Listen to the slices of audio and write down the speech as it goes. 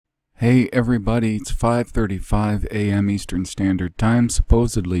Hey everybody, it's 5:35 a.m. Eastern Standard Time,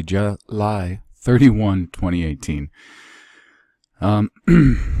 supposedly July 31, 2018.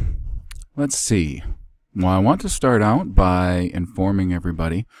 Let's see. Well, I want to start out by informing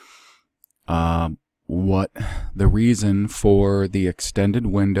everybody what the reason for the extended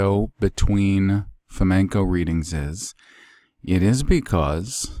window between Fomenko readings is. It is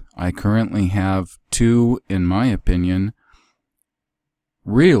because I currently have two, in my opinion,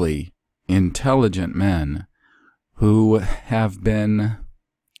 really intelligent men who have been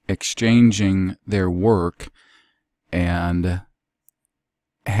exchanging their work and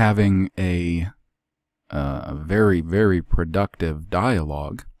having a very, very productive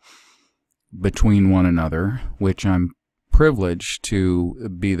dialogue between one another, which I'm privileged to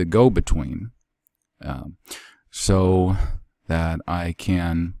be the go-between, so that I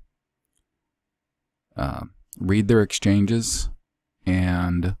can read their exchanges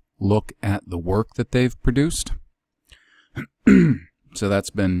and look at the work that they've produced. So that's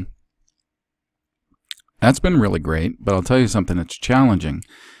been really great, but I'll tell you something that's challenging.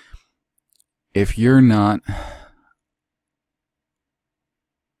 If you're not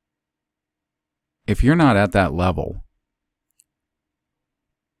at that level,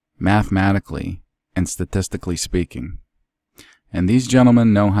 mathematically and statistically speaking, and these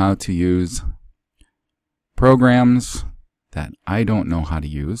gentlemen know how to use programs that I don't know how to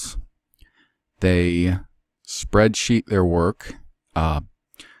use. They spreadsheet their work.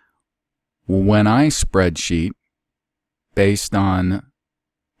 When I spreadsheet based on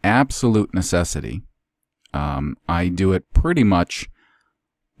absolute necessity, I do it pretty much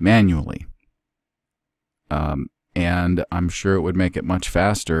manually. And I'm sure it would make it much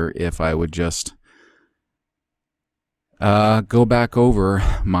faster if I would just go back over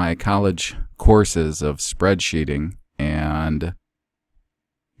my college courses of spreadsheeting and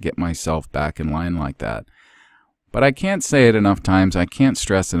get myself back in line like that. But I can't say it enough times, I can't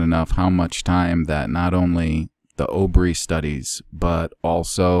stress it enough how much time that not only the Obrey studies, but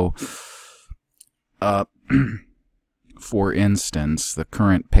also, for instance, the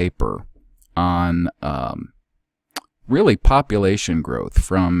current paper on really population growth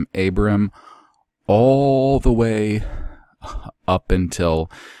from Abram all the way up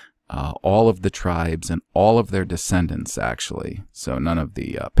until all of the tribes and all of their descendants, actually. So none of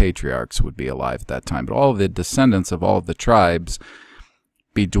the patriarchs would be alive at that time, but all of the descendants of all of the tribes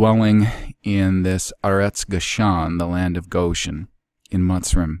be dwelling in this Eretz Goshen, the land of Goshen, in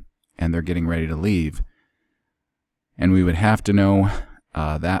Mitzrayim, and they're getting ready to leave. And we would have to know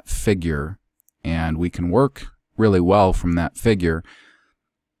that figure, and we can work really well from that figure.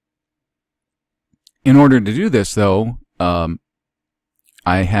 In order to do this, though,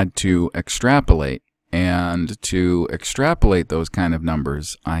 I had to extrapolate, and to extrapolate those kind of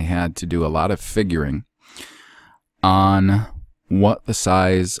numbers, I had to do a lot of figuring on what the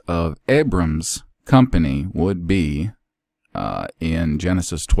size of Abram's company would be in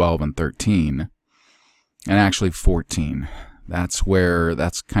Genesis 12 and 13, and actually 14. That's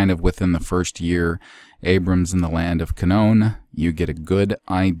kind of within the first year Abram's in the land of Canaan. You get a good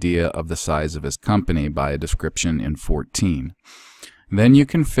idea of the size of his company by a description in 14. Then you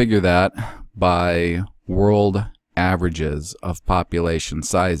can figure that by world averages of population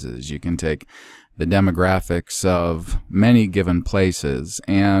sizes. You can take the demographics of many given places,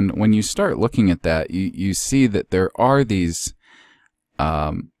 and when you start looking at that, you see that there are these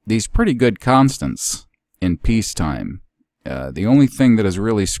pretty good constants in peacetime. The only thing that has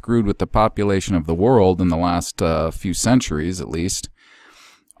really screwed with the population of the world in the last few centuries, at least,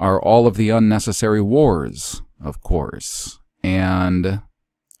 are all of the unnecessary wars, of course. And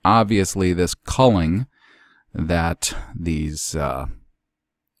obviously this culling that these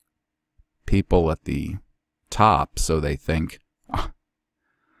people at the top, so they think,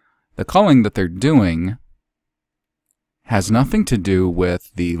 the culling that they're doing has nothing to do with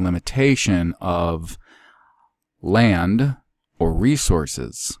the limitation of land or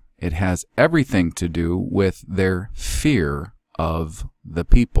resources. It has everything to do with their fear of the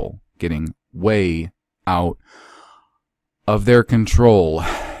people getting way out of their control.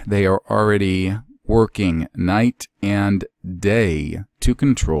 They are already working night and day to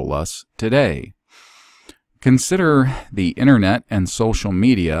control us today. Consider the internet and social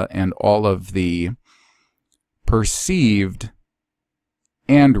media and all of the perceived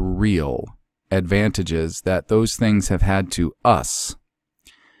and real advantages that those things have had to us.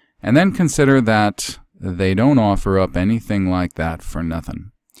 And then consider that they don't offer up anything like that for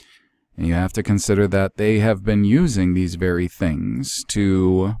nothing. And you have to consider that they have been using these very things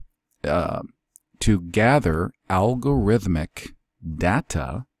to gather algorithmic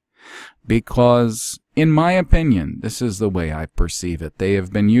data because, in my opinion, this is the way I perceive it, they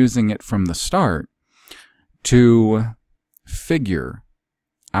have been using it from the start to figure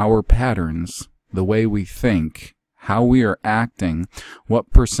our patterns, the way we think, how we are acting,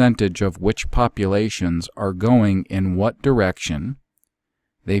 what percentage of which populations are going in what direction.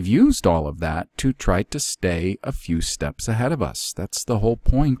 They've used all of that to try to stay a few steps ahead of us. That's the whole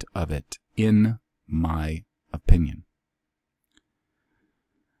point of it, in my opinion.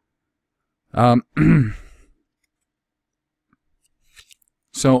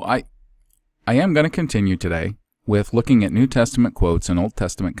 So I am going to continue today with looking at New Testament quotes and Old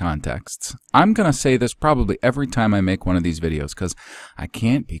Testament contexts. I'm going to say this probably every time I make one of these videos because I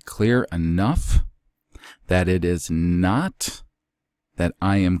can't be clear enough that it is not that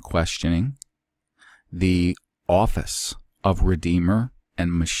I am questioning the office of Redeemer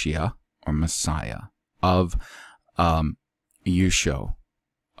and Mashiach, or Messiah, of Yeshua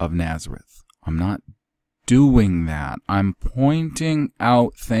of Nazareth. I'm not doing that. I'm pointing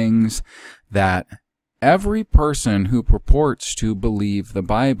out things that every person who purports to believe the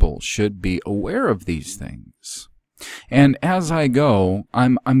Bible should be aware of these things. And as I go,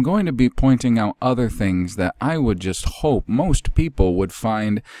 I'm going to be pointing out other things that I would just hope most people would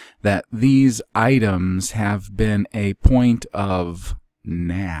find that these items have been a point of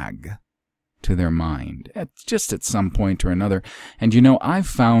nag to their mind, just at some point or another. And you know, I've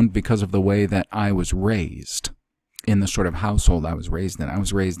found, because of the way that I was raised, in the sort of household I was raised in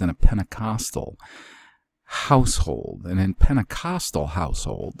a Pentecostal household. And in Pentecostal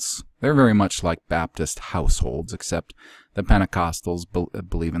households, they're very much like Baptist households, except the Pentecostals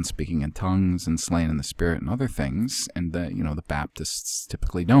believe in speaking in tongues and slaying in the Spirit and other things, and the Baptists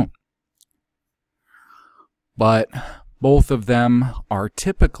typically don't. But both of them are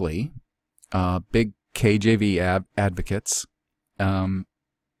typically big KJV advocates. On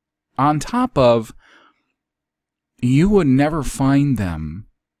top of, you would never find them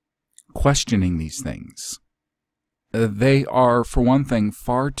questioning these things. They are, for one thing,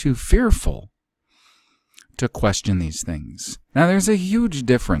 far too fearful to question these things. Now, there's a huge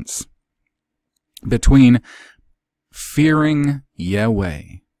difference between fearing Yahweh,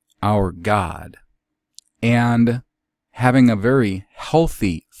 our God, and having a very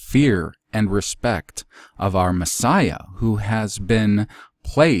healthy fear and respect of our Messiah, who has been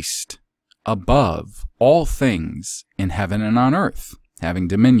placed above all things in heaven and on earth, having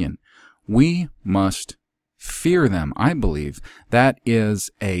dominion. We must fear them. I believe that is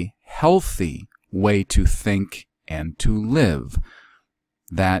a healthy way to think and to live.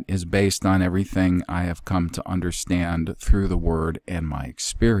 That is based on everything I have come to understand through the Word and my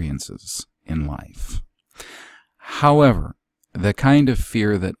experiences in life. However, the kind of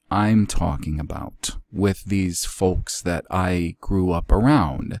fear that I'm talking about with these folks that I grew up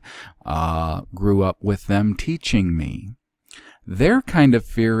around, grew up with them teaching me, their kind of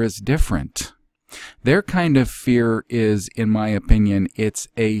fear is different. Their kind of fear is, in my opinion, it's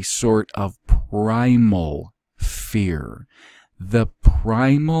a sort of primal fear. The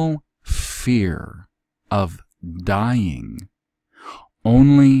primal fear of dying,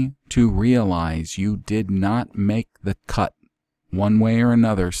 only to realize you did not make the cut one way or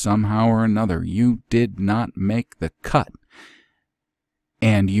another, somehow or another. You did not make the cut,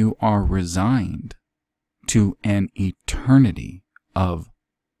 and you are resigned to an eternity of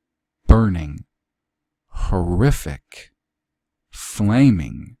burning, horrific,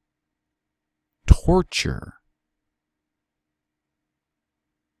 flaming torture.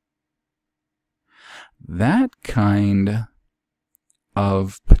 That kind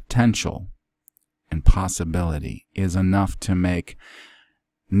of potential and possibility is enough to make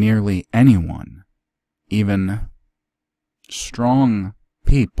nearly anyone, even strong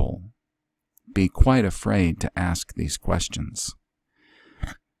people, be quite afraid to ask these questions.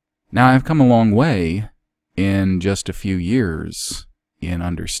 Now, I've come a long way in just a few years in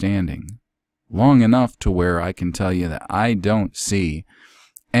understanding, long enough to where I can tell you that I don't see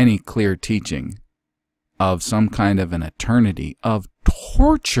any clear teaching of some kind of an eternity of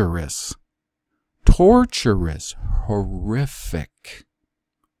torturous, horrific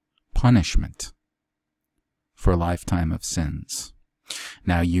punishment for a lifetime of sins.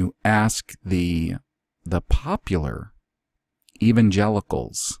 Now, you ask the popular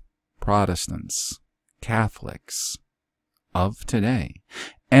evangelicals, Protestants, Catholics of today,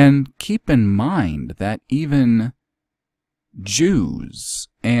 and keep in mind that even Jews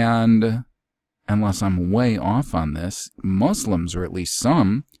and, unless I'm way off on this, Muslims, or at least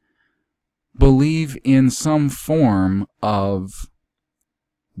some, believe in some form of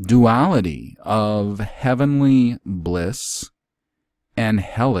duality of heavenly bliss and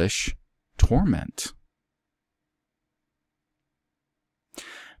hellish torment.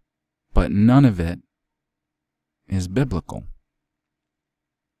 But none of it is biblical.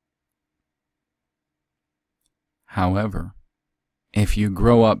 However, if you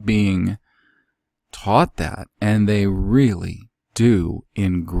grow up being taught that, and they really do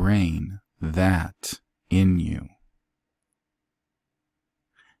ingrain that in you,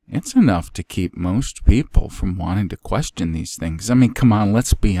 it's enough to keep most people from wanting to question these things. I mean, come on,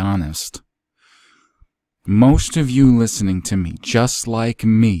 let's be honest. Most of you listening to me, just like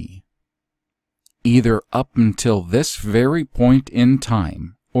me, either up until this very point in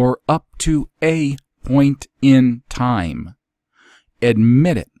time, or up to a point in time,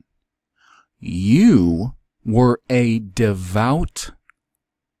 admit it. You were a devout,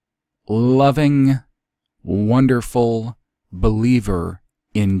 loving, wonderful believer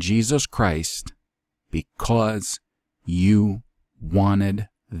in Jesus Christ because you wanted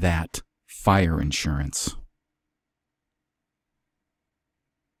that fire insurance.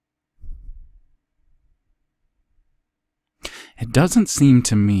 It doesn't seem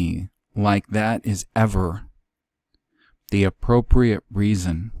to me like that is ever the appropriate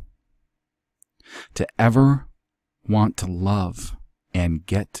reason to ever want to love and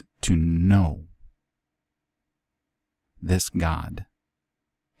get to know this God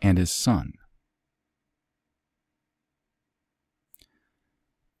and His Son.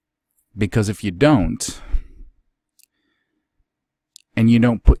 Because if you don't, and you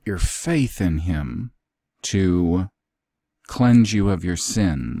don't put your faith in Him to cleanse you of your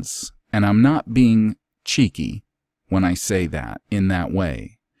sins, and I'm not being cheeky when I say that in that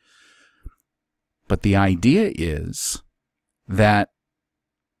way, but the idea is that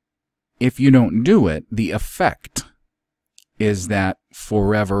if you don't do it, the effect is that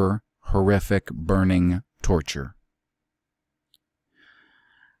forever horrific burning torture.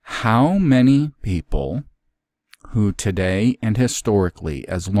 How many people who today and historically,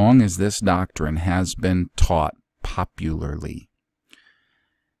 as long as this doctrine has been taught popularly,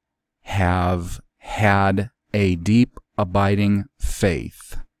 have had a deep, abiding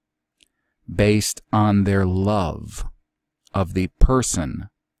faith based on their love of the person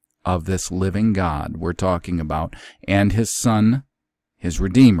of this living God we're talking about, and His Son, His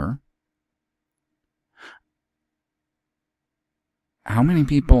Redeemer? How many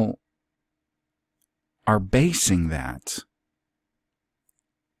people are basing that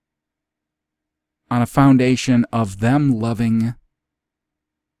on a foundation of them loving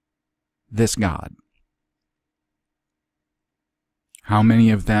this God? How many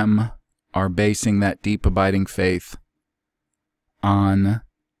of them are basing that deep abiding faith on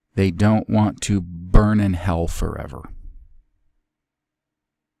they don't want to burn in hell forever?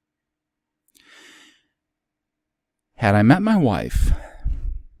 Had I met my wife,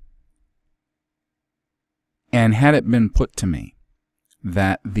 and had it been put to me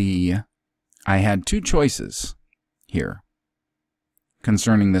that I had two choices here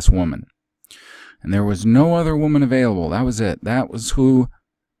concerning this woman, and there was no other woman available, that was it. That was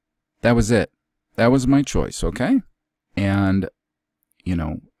it. That was my choice, okay? And,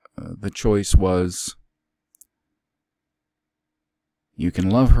 the choice was, you can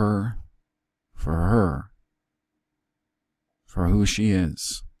love her, for who she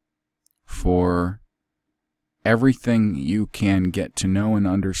is, for everything you can get to know and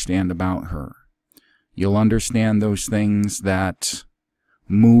understand about her. You'll understand those things that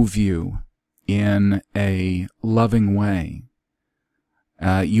move you in a loving way.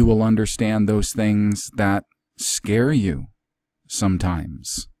 You will understand those things that scare you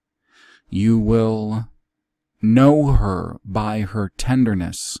sometimes. You will know her by her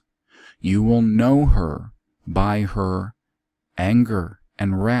tenderness. You will know her by her anger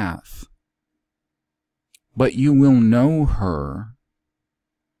and wrath. But you will know her,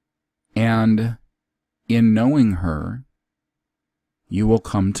 and in knowing her, you will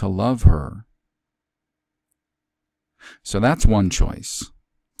come to love her. So that's one choice.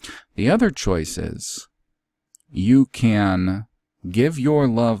 The other choice is you can give your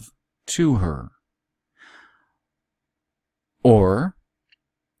love to her, or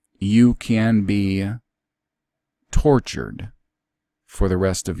you can be tortured for the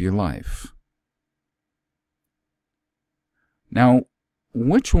rest of your life. Now,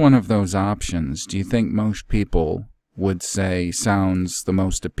 which one of those options do you think most people would say sounds the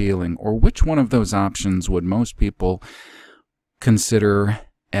most appealing, or which one of those options would most people consider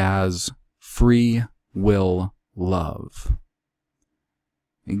as free will love?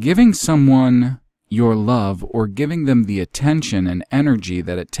 Giving someone your love, or giving them the attention and energy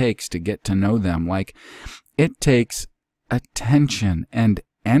that it takes to get to know them, like it takes attention and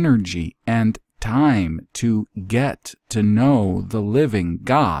energy and time to get to know the living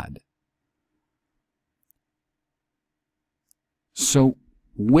God. So,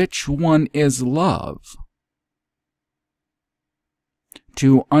 which one is love?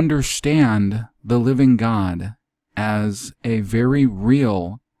 To understand the living God as a very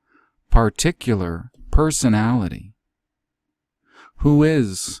real, particular personality who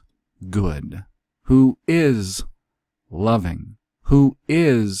is good, who is loving, who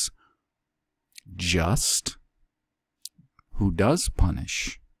is just, who does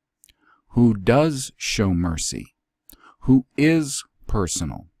punish, who does show mercy, who is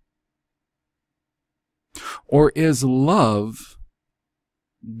personal? Or is love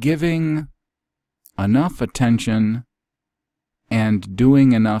giving enough attention and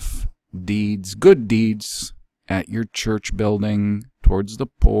doing enough deeds, good deeds, at your church building, towards the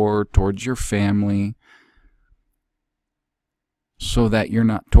poor, towards your family, so that you're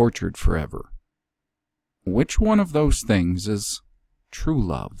not tortured forever? Which one of those things is true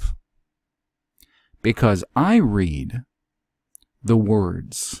love? Because I read the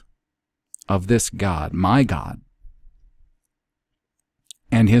words of this God, my God,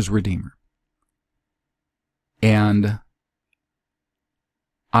 and his Redeemer, and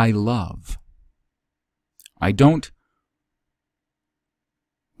I love. I don't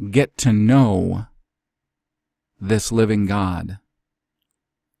get to know this living God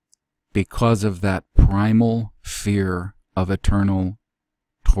because of that primal fear of eternal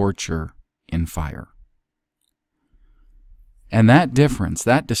torture in fire. And that difference,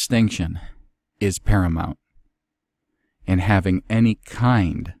 that distinction, is paramount in having any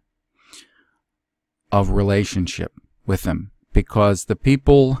kind of relationship with him, because the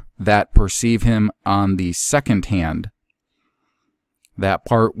people that perceive him on the second hand, that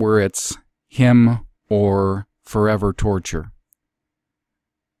part where it's him or forever torture,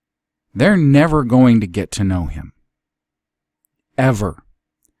 they're never going to get to know him. Ever.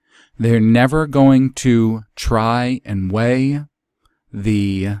 They're never going to try and weigh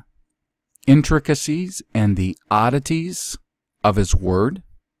the intricacies and the oddities of his word.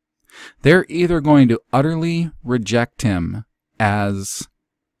 They're either going to utterly reject him as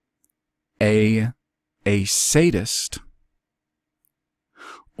a sadist,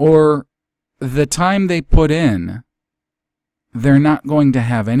 or the time they put in, they're not going to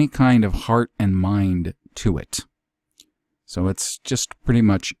have any kind of heart and mind to it. So it's just pretty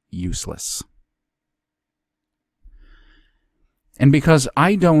much useless. And because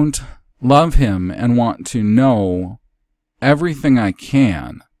I don't love him and want to know everything I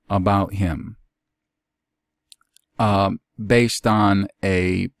can about him, based on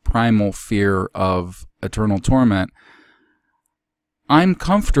a primal fear of eternal torment, I'm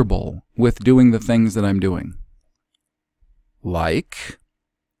comfortable with doing the things that I'm doing. Like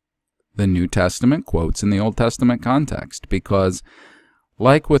the New Testament quotes in the Old Testament context, because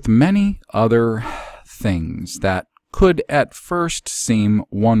like with many other things that could at first seem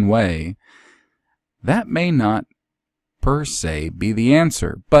one way, that may not per se be the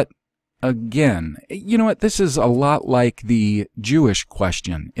answer. But again, you know what? This is a lot like the Jewish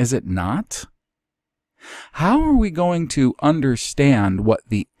question, is it not? How are we going to understand what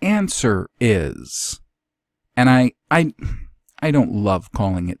the answer is? And I don't love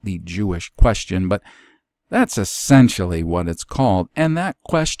calling it the Jewish question, but that's essentially what it's called. And that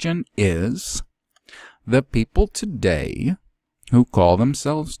question is, the people today who call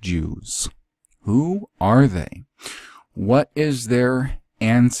themselves Jews, who are they? What is their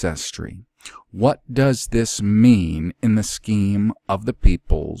ancestry? What does this mean in the scheme of the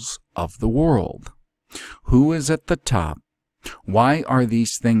peoples of the world? Who is at the top? Why are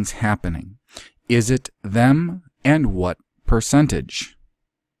these things happening? Is it them, and what percentage?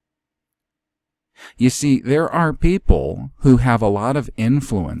 You see, there are people who have a lot of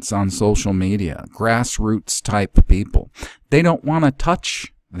influence on social media, grassroots type people. They don't want to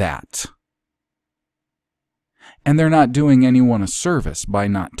touch that. And they're not doing anyone a service by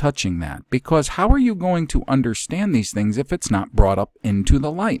not touching that, because how are you going to understand these things if it's not brought up into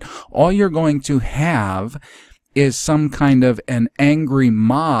the light? All you're going to have is some kind of an angry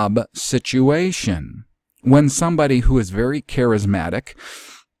mob situation, when somebody who is very charismatic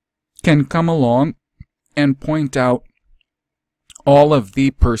can come along and point out all of the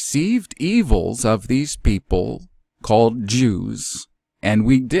perceived evils of these people called Jews. And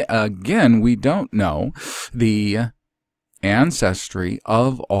we don't know the ancestry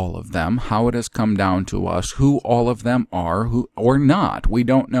of all of them, how it has come down to us, who all of them are, who or not. We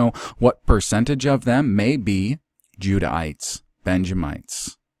don't know what percentage of them may be Judahites,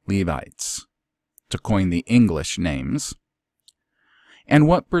 Benjamites, Levites, to coin the English names, And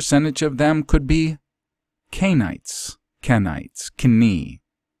what percentage of them could be Canaanites, Keni,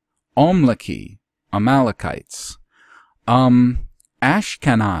 Omlaki, Amalekites, Ashkenaz,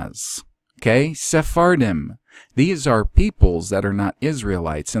 okay, Sephardim. These are peoples that are not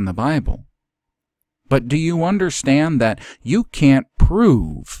Israelites in the Bible. But do you understand that you can't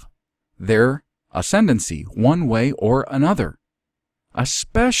prove their ascendancy one way or another?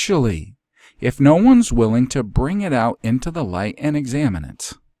 Especially if no one's willing to bring it out into the light and examine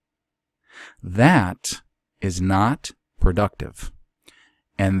it. That is not productive.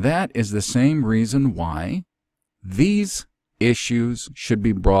 And that is the same reason why these issues should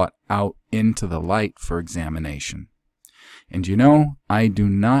be brought out into the light for examination. And you know, I do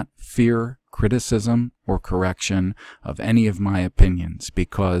not fear criticism or correction of any of my opinions,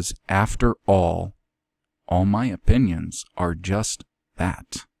 because after all my opinions are just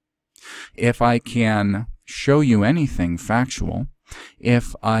that. If I can show you anything factual,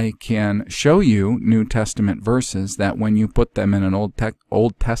 if I can show you New Testament verses that when you put them in an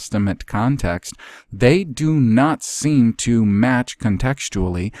Old Testament context, they do not seem to match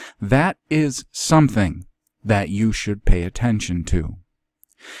contextually, that is something that you should pay attention to.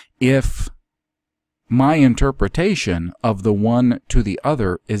 If my interpretation of the one to the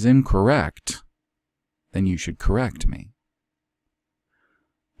other is incorrect, then you should correct me.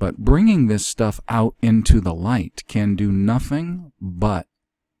 But bringing this stuff out into the light can do nothing but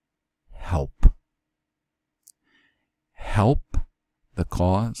help. Help the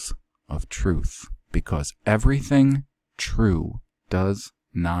cause of truth, because everything true does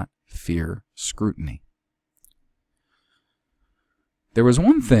not fear scrutiny. There was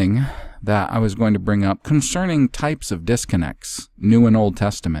one thing that I was going to bring up concerning types of disconnects, New and Old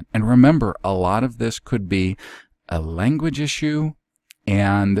Testament. And remember, a lot of this could be a language issue,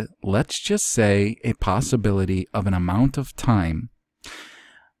 and let's just say a possibility of an amount of time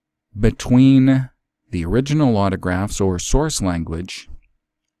between the original autographs or source language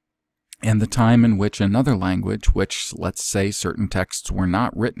and the time in which another language, which let's say certain texts were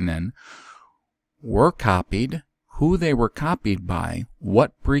not written in, were copied, who they were copied by,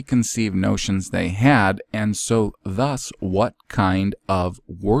 what preconceived notions they had, and so thus what kind of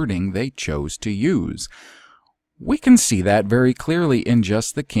wording they chose to use. We can see that very clearly in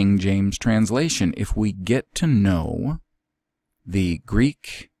just the King James translation if we get to know the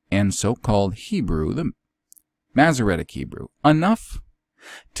Greek and so-called Hebrew, the Masoretic Hebrew, enough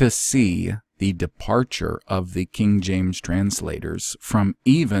to see the departure of the King James translators from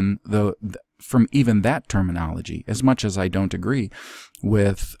even that terminology, as much as I don't agree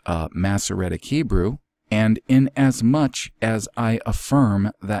with Masoretic Hebrew, and in as much as I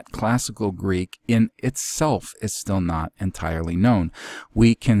affirm that classical Greek in itself is still not entirely known.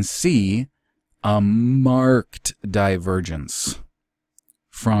 We can see a marked divergence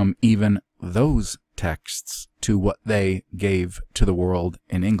from even those texts to what they gave to the world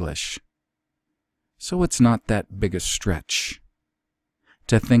in English. So it's not that big a stretch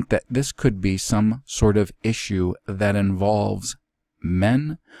to think that this could be some sort of issue that involves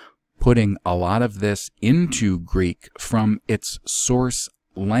men putting a lot of this into Greek from its source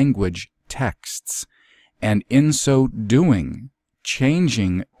language texts, and in so doing,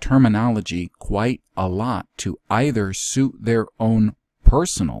 changing terminology quite a lot to either suit their own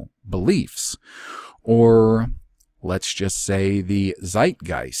personal beliefs, or let's just say the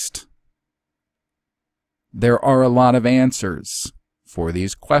zeitgeist. There are a lot of answers for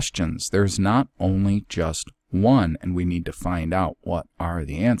these questions. There's not only just one, and we need to find out what are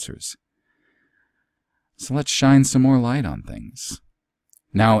the answers. So let's shine some more light on things.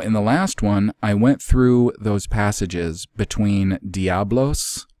 Now, in the last one, I went through those passages between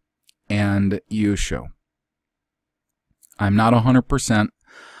Diablos and Yusho. I'm not 100%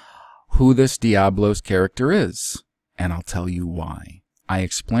 who this Diablos character is, and I'll tell you why. I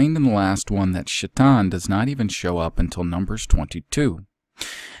explained in the last one that Shaitan does not even show up until Numbers 22.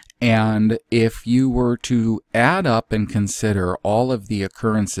 And if you were to add up and consider all of the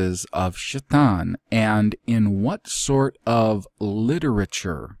occurrences of Shaitan and in what sort of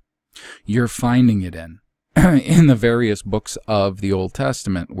literature you're finding it in the various books of the Old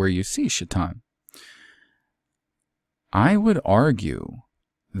Testament where you see Shaitan, I would argue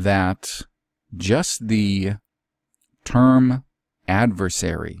that just the term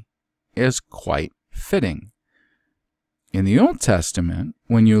adversary is quite fitting. In the Old Testament,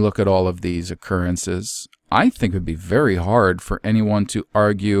 when you look at all of these occurrences, I think it would be very hard for anyone to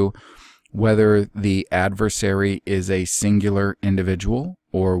argue whether the adversary is a singular individual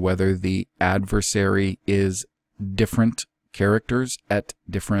or whether the adversary is different characters at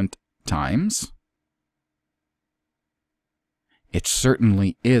different times. it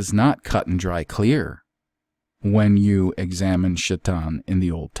certainly is not cut and dry clear when you examine Shaitan in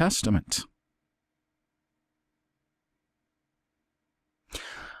the Old Testament.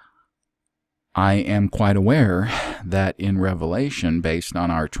 I am quite aware that in Revelation, based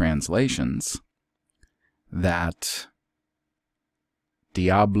on our translations, that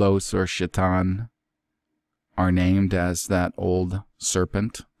Diablos or Shaitan are named as that old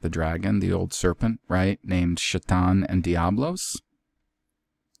serpent, the dragon, the old serpent, right? Named Shaitan and Diablos.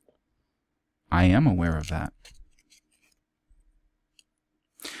 I am aware of that.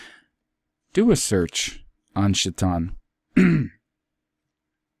 Do a search on Shaitan and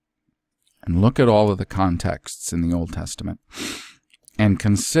look at all of the contexts in the Old Testament and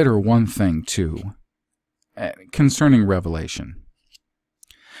consider one thing too concerning Revelation.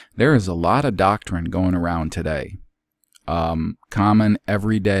 There is a lot of doctrine going around today, common,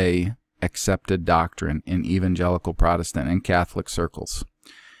 everyday, accepted doctrine in evangelical Protestant and Catholic circles.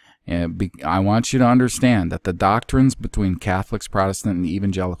 I want you to understand that the doctrines between Catholics, Protestant, and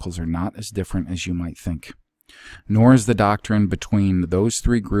evangelicals are not as different as you might think, nor is the doctrine between those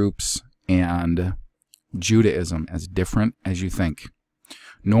three groups and Judaism as different as you think.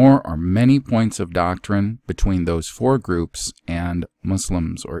 Nor are many points of doctrine between those four groups and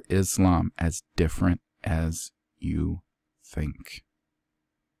Muslims or Islam as different as you think.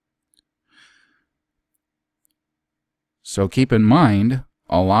 So keep in mind,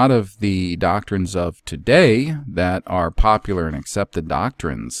 a lot of the doctrines of today that are popular and accepted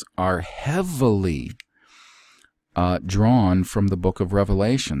doctrines are heavily drawn from the book of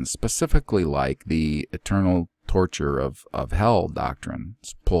Revelation, specifically like the eternal torture of hell doctrine.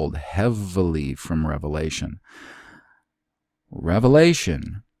 It's pulled heavily from Revelation.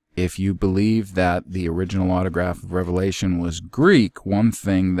 Revelation, if you believe that the original autograph of Revelation was Greek, one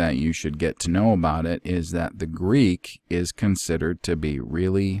thing that you should get to know about it is that the Greek is considered to be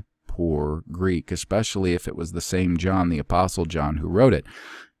really poor Greek, especially if it was the same John, the Apostle John, who wrote it.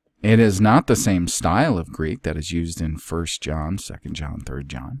 It is not the same style of Greek that is used in 1 John, 2 John, 3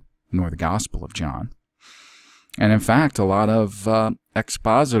 John, nor the Gospel of John. And in fact, a lot of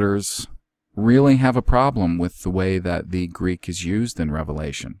expositors really have a problem with the way that the Greek is used in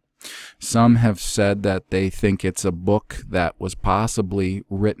Revelation. Some have said that they think it's a book that was possibly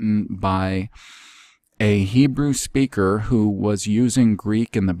written by a Hebrew speaker who was using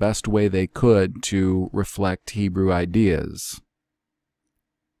Greek in the best way they could to reflect Hebrew ideas.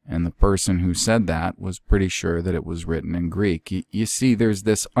 And the person who said that was pretty sure that it was written in Greek. You see, there's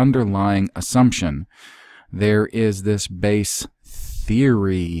this underlying assumption. There is this base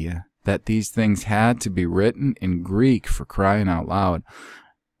theory that these things had to be written in Greek, for crying out loud.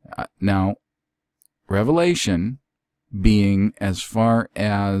 Now, Revelation, being as far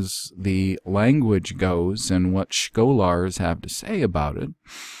as the language goes and what scholars have to say about it,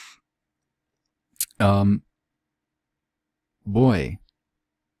 boy,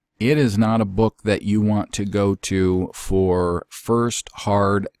 it is not a book that you want to go to for first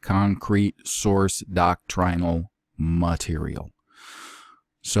hard, concrete, source doctrinal material.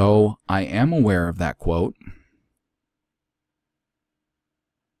 So I am aware of that quote.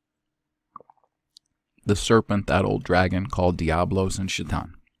 The serpent, that old dragon called Diablos and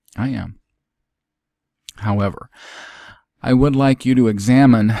Shaitan. I am. However, I would like you to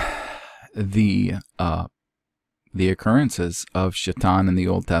examine the occurrences of Shaitan in the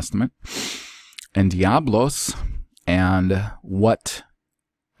Old Testament and Diablos, and what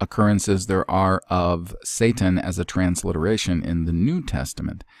occurrences there are of Satan as a transliteration in the New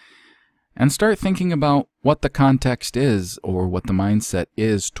Testament, and start thinking about what the context is, or what the mindset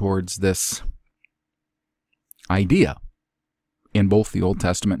is towards this idea in both the Old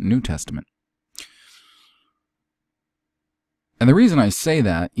Testament and New Testament. And the reason I say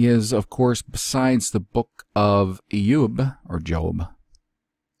that is, of course, besides the book of Job, or Job,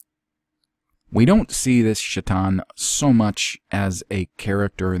 we don't see this Shaitan so much as a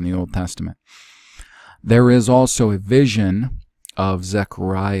character in the Old Testament. There is also a vision of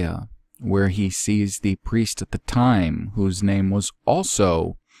Zechariah where he sees the priest at the time, whose name was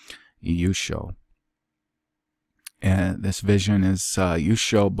also Yusho. And this vision is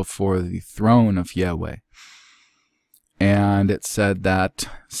Yusho before the throne of Yahweh. And it said that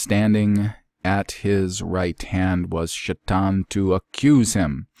standing at his right hand was Shaitan to accuse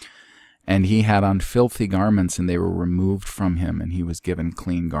him. And he had on filthy garments, and they were removed from him, and he was given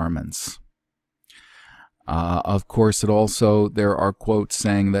clean garments. Of course, there are quotes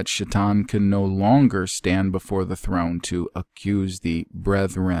saying that Shaitan can no longer stand before the throne to accuse the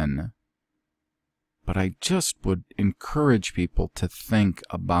brethren. But I just would encourage people to think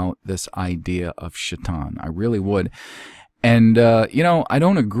about this idea of Shaitan. I really would. And, I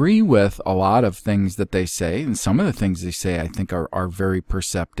don't agree with a lot of things that they say. And some of the things they say I think are very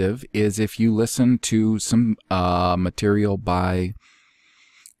perceptive is if you listen to some material by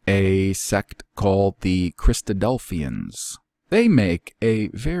a sect called the Christadelphians. They make a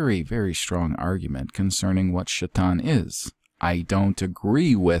very, very strong argument concerning what Shaitan is. I don't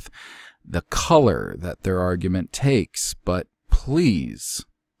agree with the color that their argument takes, but please,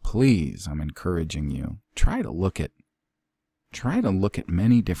 I'm encouraging you, try to look at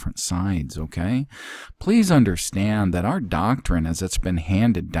many different sides, okay? Please understand that our doctrine, as it's been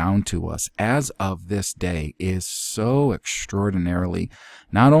handed down to us as of this day, is so extraordinarily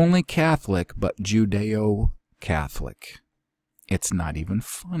not only Catholic, but Judeo-Catholic. It's not even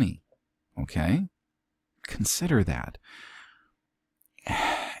funny, okay? Consider that.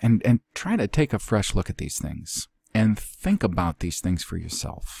 And try to take a fresh look at these things and think about these things for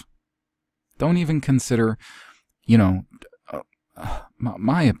yourself. Don't even consider,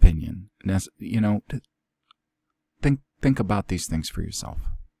 my opinion, think about these things for yourself.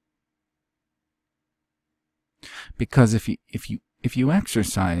 Because if you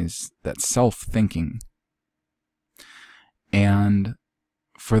exercise that self-thinking, and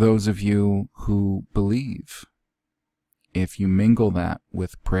for those of you who believe, if you mingle that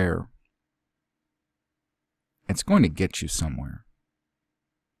with prayer, it's going to get you somewhere.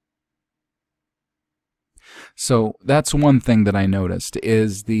 So that's one thing that I noticed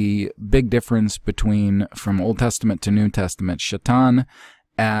is the big difference between from Old Testament to New Testament. Shaitan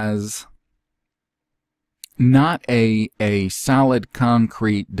as not a solid,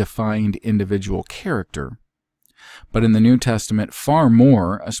 concrete, defined individual character, but in the New Testament far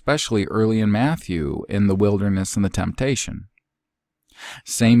more, especially early in Matthew, in the wilderness and the temptation.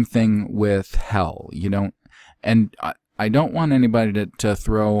 Same thing with hell. I don't want anybody to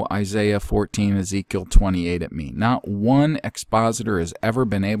throw Isaiah 14, Ezekiel 28 at me. Not one expositor has ever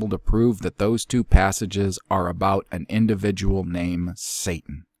been able to prove that those two passages are about an individual named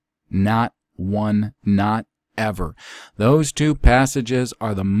Satan. Not one, not ever. Those two passages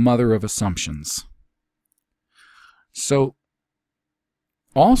are the mother of assumptions. So,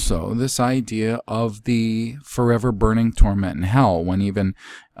 also, this idea of the forever burning torment in hell, when even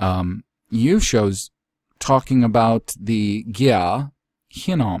Yusho's talking about the Gia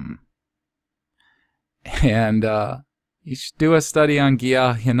Hinnom. And you should do a study on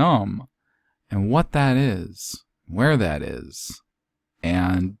Gia Hinnom and what that is, where that is.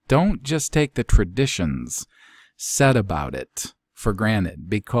 And don't just take the traditions said about it for granted,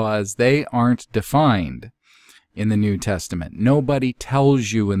 because they aren't defined in the New Testament. Nobody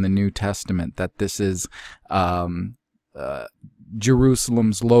tells you in the New Testament that this is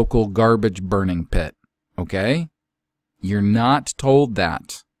Jerusalem's local garbage burning pit. Okay? You're not told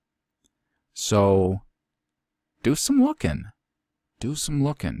that. So, do some looking. Do some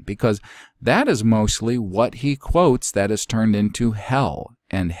looking. Because that is mostly what he quotes that is turned into hell.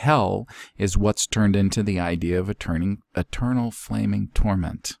 And hell is what's turned into the idea of eternal flaming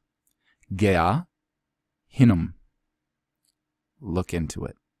torment. Gea Hinnom. Look into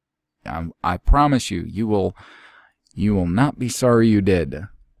it. I promise you, you will not be sorry you did.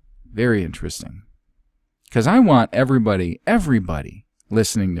 Very interesting. Because I want everybody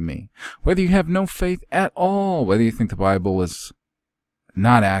listening to me, whether you have no faith at all, whether you think the Bible is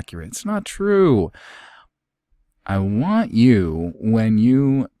not accurate, it's not true. I want you, when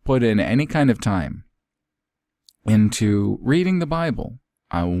you put in any kind of time into reading the Bible,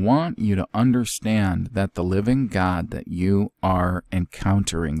 I want you to understand that the living God that you are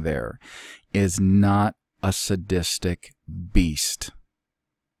encountering there is not a sadistic beast.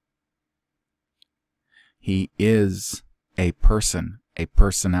 He is a person, a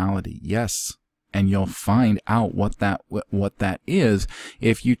personality, yes. And you'll find out what that is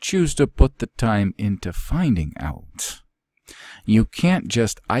if you choose to put the time into finding out. You can't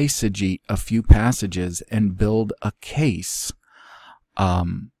just eisegete a few passages and build a case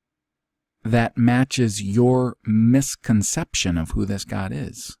that matches your misconception of who this God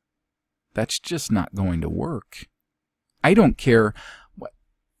is. That's just not going to work. I don't care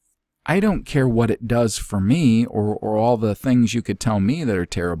what it does for me or all the things you could tell me that are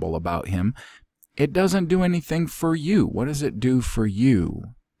terrible about him. It doesn't do anything for you. What does it do for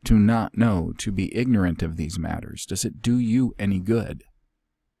you to not know, to be ignorant of these matters? Does it do you any good?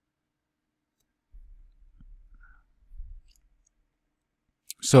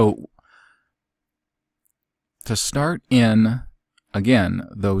 So, to start in, again,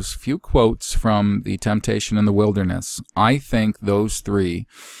 those few quotes from the temptation in the wilderness, I think those three,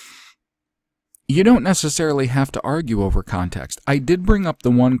 you don't necessarily have to argue over context. I did bring up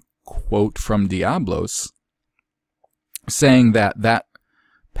the one quote from Diablos saying that that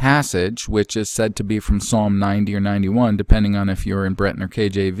passage, which is said to be from Psalm 90 or 91, depending on if you're in Breton or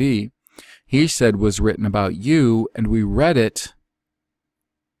KJV, he said was written about you, and we read it,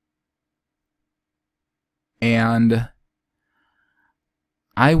 and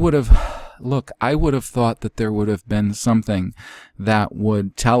I would have thought that there would have been something that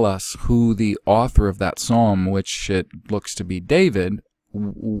would tell us who the author of that psalm, which it looks to be David,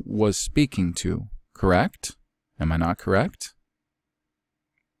 was speaking to. Correct? Am I not correct?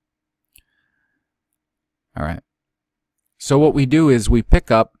 All right. So what we do is we pick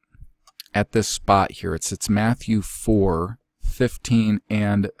up at this spot here. It's Matthew 4:15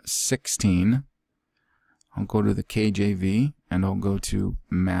 and 16. I'll go to the KJV and I'll go to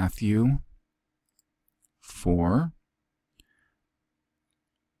Matthew 4.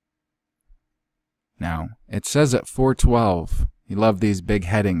 Now, it says at 4:12. You love these big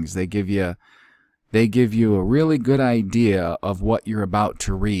headings. They give you a really good idea of what you're about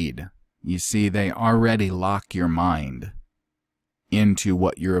to read. You see, they already lock your mind into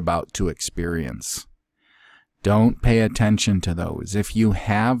what you're about to experience. Don't pay attention to those. If you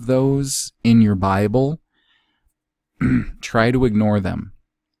have those in your Bible, try to ignore them.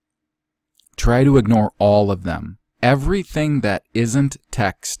 Try to ignore all of them. Everything that isn't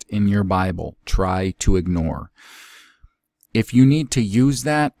text in your Bible, try to ignore. If you need to use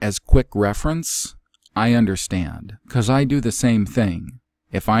that as quick reference, I understand, because I do the same thing.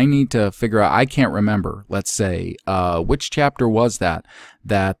 If I need to figure out, I can't remember, let's say, which chapter was that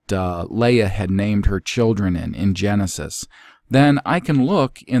Leah had named her children in Genesis, then I can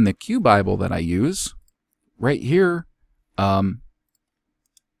look in the Q Bible that I use, right here, right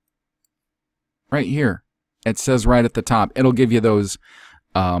here. It says right at the top, it'll give you those,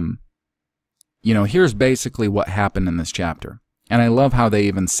 here's basically what happened in this chapter. And I love how they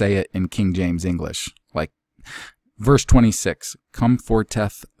even say it in King James English, like, Verse 26,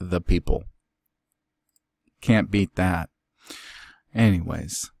 comforteth the people. Can't beat that.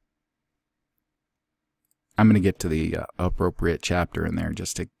 Anyways, I'm going to get to the appropriate chapter in there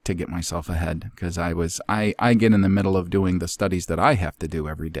just to get myself ahead, because I get in the middle of doing the studies that I have to do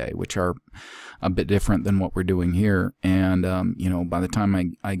every day, which are a bit different than what we're doing here. And, by the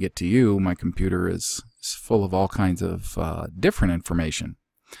time I get to you, my computer is full of all kinds of different information.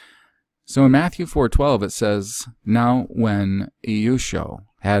 So in Matthew 4:12 it says, Now when Yeshua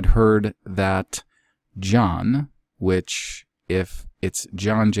had heard that John, which if it's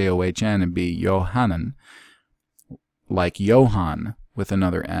John, John, it'd be Yohanan, like Johann with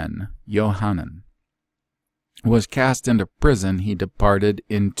another N, Yohanan, was cast into prison, he departed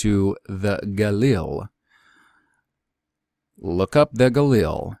into the Galil. Look up the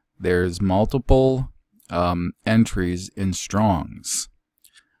Galil. There's multiple entries in Strong's.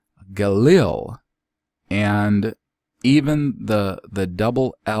 Galil, and even the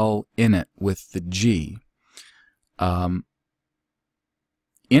double L in it with the G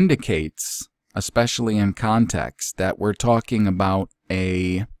indicates, especially in context, that we're talking about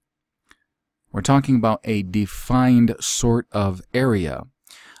a defined sort of area.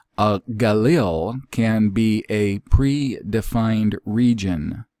 A Galil can be a predefined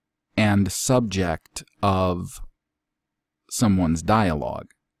region and subject of someone's dialogue.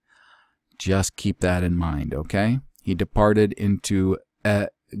 Just keep that in mind, okay? He departed into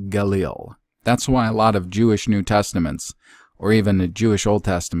Galil. That's why a lot of Jewish New Testaments, or even the Jewish Old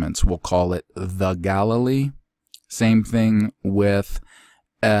Testaments, will call it the Galilee. Same thing with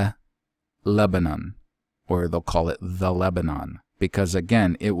Lebanon, or they'll call it the Lebanon, because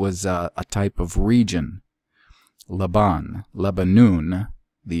again, it was a type of region. Lebanon,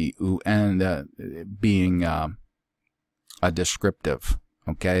 the UN being a descriptive.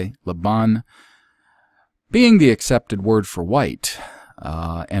 Okay, Laban being the accepted word for white.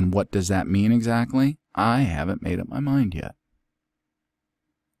 And what does that mean exactly? I haven't made up my mind yet.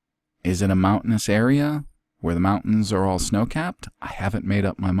 Is it a mountainous area where the mountains are all snow-capped? I haven't made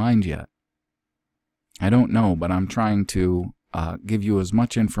up my mind yet. I don't know, but I'm trying to give you as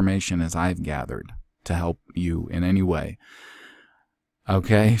much information as I've gathered to help you in any way.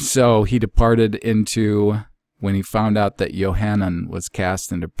 Okay, so he departed into... When he found out that Yohanan was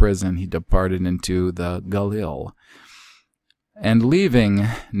cast into prison, he departed into the Galil. And leaving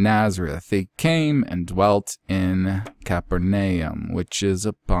Nazareth, he came and dwelt in Capernaum, which is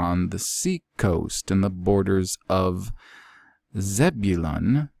upon the sea coast in the borders of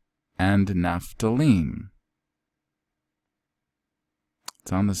Zebulun and Naphtali.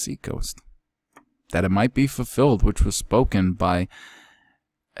 It's on the sea coast. That it might be fulfilled, which was spoken by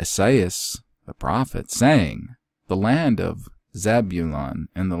Esaias, the prophet, saying, The land of Zebulun,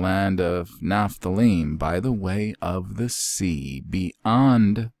 in the land of Naphtali, by the way of the sea,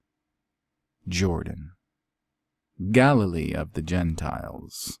 beyond Jordan, Galilee of the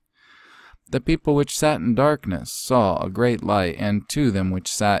Gentiles. The people which sat in darkness saw a great light, and to them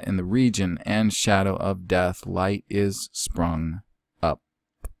which sat in the region and shadow of death light is sprung up.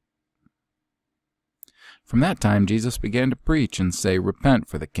 From that time Jesus began to preach and say, Repent,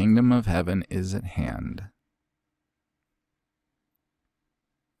 for the kingdom of heaven is at hand.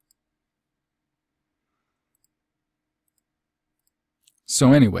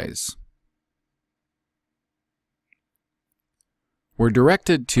 So anyways, we're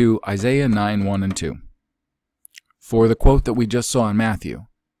directed to Isaiah 9, 1 and 2 for the quote that we just saw in Matthew. It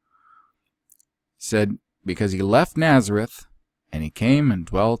said, because he left Nazareth, and he came and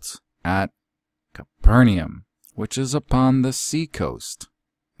dwelt at Capernaum, which is upon the sea coast,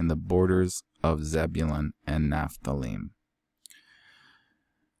 in the borders of Zebulun and Naphtali.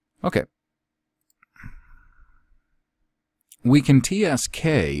 Okay. We can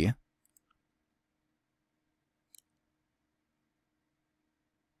TSK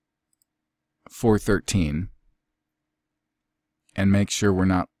 (413) and make sure we're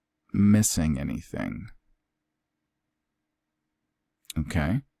not missing anything.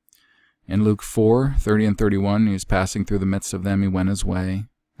 Okay. In Luke 4:30 and 31, he was passing through the midst of them. He went his way.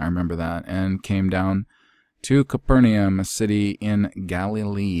 I remember that. And came down to Capernaum, a city in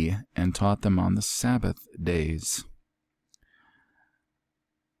Galilee, and taught them on the Sabbath days.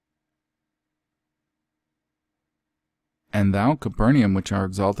 And thou, Capernaum, which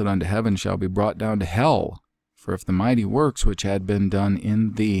art exalted unto heaven, shall be brought down to hell. For if the mighty works which had been done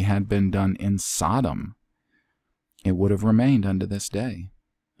in thee had been done in Sodom, it would have remained unto this day.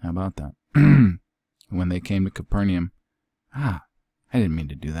 How about that? When they came to Capernaum, I didn't mean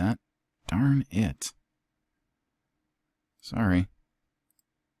to do that. Darn it. Sorry.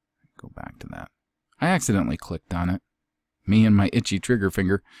 Go back to that. I accidentally clicked on it. Me and my itchy trigger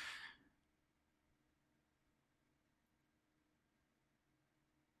finger.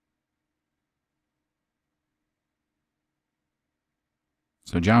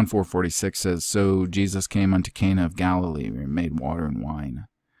 So John 4:46 says, So Jesus came unto Cana of Galilee, and made water and wine.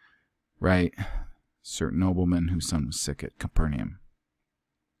 Right. Certain nobleman whose son was sick at Capernaum.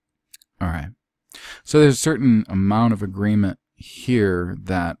 All right. So there's a certain amount of agreement here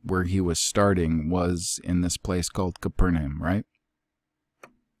that where he was starting was in this place called Capernaum, right?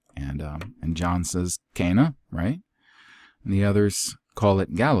 And John says Cana, right? And the others call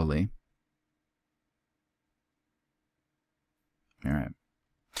it Galilee. All right.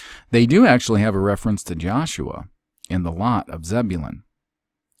 They do actually have a reference to Joshua in the lot of Zebulun.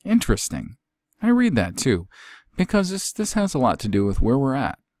 Interesting. I read that too, because this has a lot to do with where we're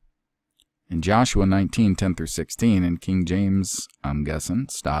at. In Joshua 19, 10 through 16, in King James, I'm guessing,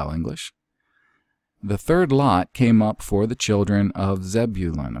 style English, the third lot came up for the children of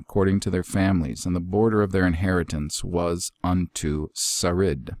Zebulun, according to their families, and the border of their inheritance was unto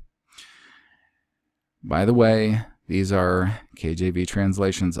Sarid. By the way, these are KJV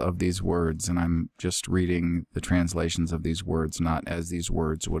translations of these words, and I'm just reading the translations of these words, not as these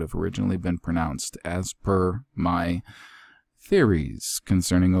words would have originally been pronounced, as per my theories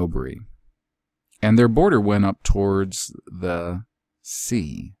concerning Obri. And their border went up towards the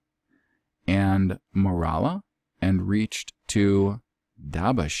sea, and Morala, and reached to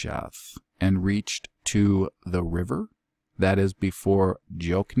Dabasheth, and reached to the river, that is before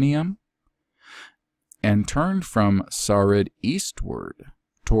Jokneam, and turned from Sarid eastward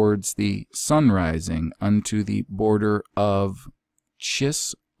towards the sunrising unto the border of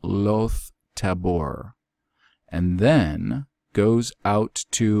Chisloth Tabor, and then goes out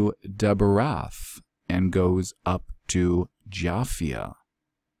to Daberath, and goes up to Japhia,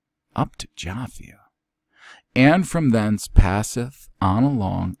 and from thence passeth on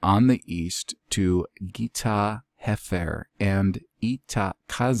along on the east to Gita Hefer and Ita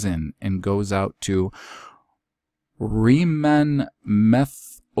Kazin, and goes out to Rimen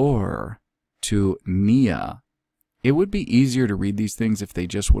Methor to Nia. It would be easier to read these things if they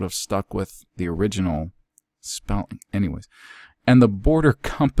just would have stuck with the original spelling. Anyways, and the border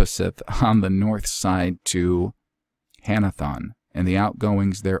compasseth on the north side to Hanathon, and the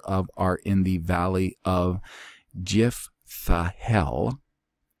outgoings thereof are in the valley of Jiphtahel,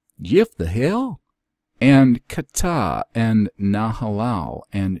 and Katah, and Nahalal,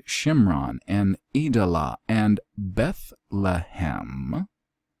 and Shimron, and Idalah, and Bethlehem.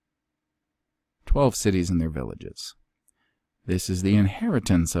 12 cities and their villages. This is the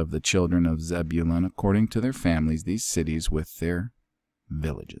inheritance of the children of Zebulun according to their families, these cities with their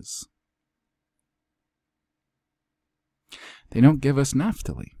villages. They don't give us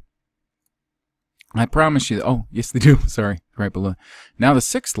Naphtali. I promise you. Oh, yes, they do. Sorry, right below. Now the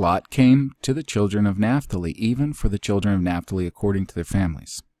sixth lot came to the children of Naphtali, even for the children of Naphtali according to their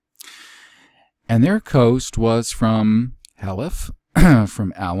families. And their coast was from Heleph,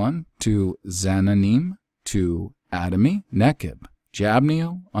 from Alon, to Zananim, to Adami, Nekeb,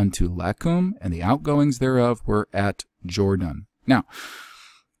 Jabneel, unto Lakum, and the outgoings thereof were at Jordan. Now,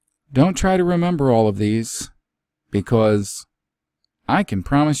 don't try to remember all of these, because I can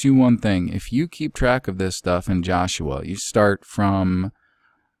promise you one thing. If you keep track of this stuff in Joshua, you start from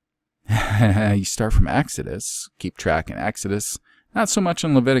Exodus, keep track in Exodus, not so much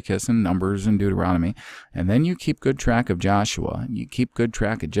in Leviticus and Numbers and Deuteronomy, and then you keep good track of Joshua, you keep good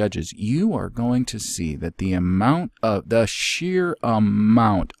track of Judges, you are going to see that the sheer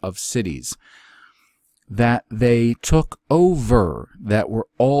amount of cities that they took over that were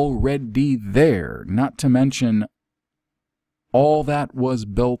already there, not to mention all that was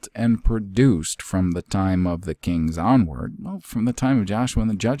built and produced from the time of the kings onward, well, from the time of Joshua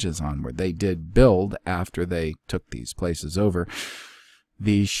and the judges onward. They did build after they took these places over.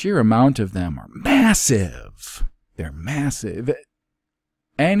 The sheer amount of them are massive. They're massive.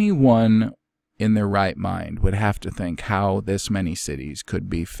 Anyone in their right mind would have to think how this many cities could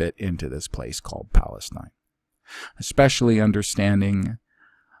be fit into this place called Palestine, especially understanding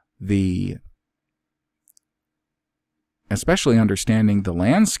the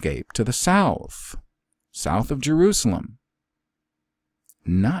landscape to the south of Jerusalem.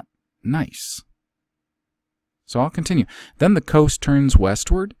 Not nice. So I'll continue. Then the coast turns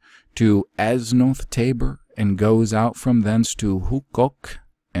westward to Aznoth Tabor and goes out from thence to Hukok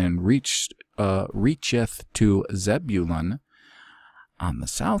and reacheth to Zebulun on the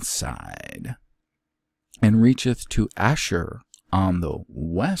south side and reacheth to Asher on the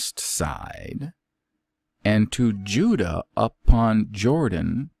west side, and to Judah upon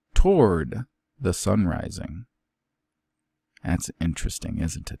Jordan toward the sun rising. That's interesting,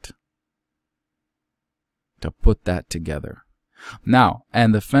 isn't it? To put that together. Now,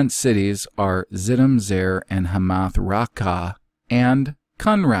 and the fenced cities are Ziddim, Zer, and Hamath, Rakah, and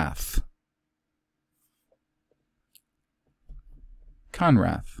Kunrath.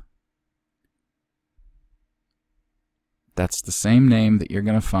 Kunrath. That's the same name that you're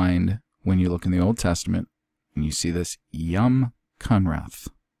going to find when you look in the Old Testament and you see this Yom Kunrath.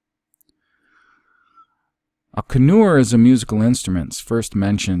 A kanur is a musical instrument first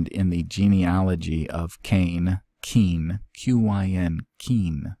mentioned in the genealogy of Cain, Q-Y-N,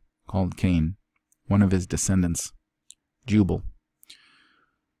 Cain, called Cain, one of his descendants, Jubal.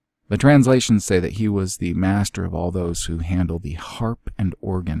 The translations say that he was the master of all those who handle the harp and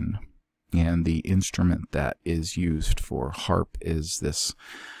organ, and the instrument that is used for harp is this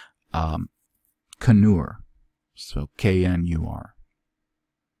kanur, so K-N-U-R.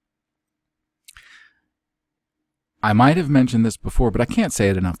 I might have mentioned this before, but I can't say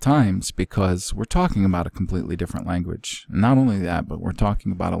it enough times because we're talking about a completely different language. Not only that, but we're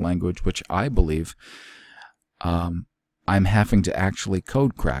talking about a language which I believe I'm having to actually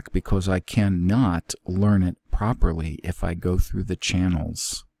code crack because I cannot learn it properly if I go through the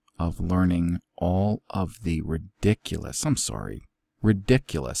channels of learning all of the ridiculous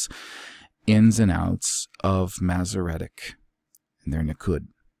ins and outs of Masoretic and their Nakud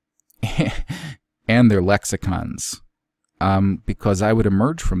and their lexicons, because I would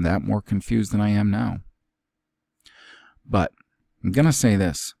emerge from that more confused than I am now. But I'm going to say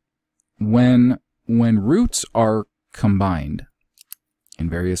this. When roots are combined in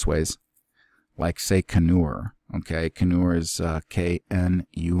various ways, like, say, kanur, okay, kanur is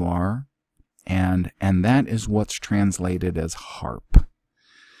K-N-U-R, and that is what's translated as harp.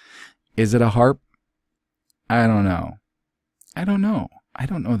 Is it a harp? I don't know. I don't know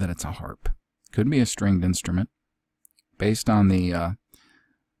that it's a harp. Could be a stringed instrument, based on the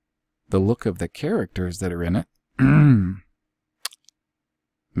look of the characters that are in it.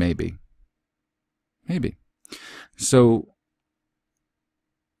 Maybe. So,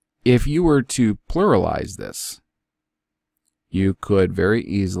 if you were to pluralize this, you could very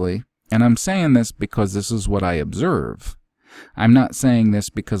easily, and I'm saying this because this is what I observe. I'm not saying this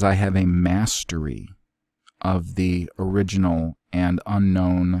because I have a mastery of the original and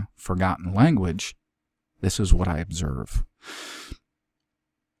unknown, forgotten language. This is what I observe.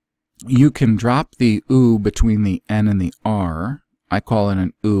 You can drop the U between the N and the R. I call it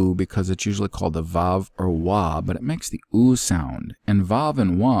an U because it's usually called a Vav or Wa, but it makes the U sound. And Vav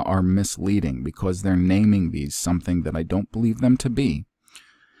and Wa are misleading because they're naming these something that I don't believe them to be.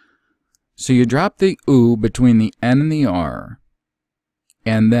 So you drop the U between the N and the R,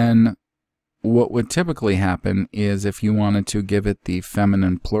 and then what would typically happen is if you wanted to give it the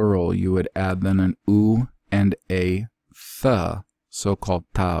feminine plural, you would add then an u and a th, so-called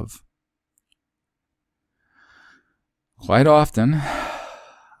tav. Quite often,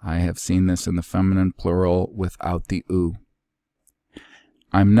 I have seen this in the feminine plural without the u.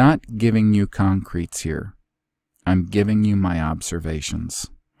 I'm not giving you concretes here. I'm giving you my observations,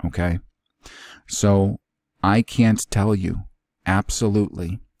 okay? So I can't tell you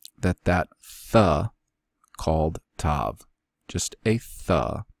absolutely that th called tav, just a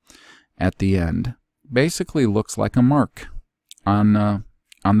th at the end, basically looks like a mark on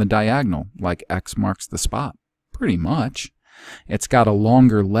the diagonal, like X marks the spot, pretty much. It's got a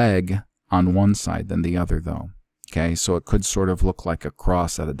longer leg on one side than the other, though. Okay, so it could sort of look like a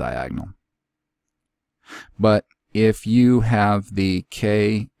cross at a diagonal. But if you have the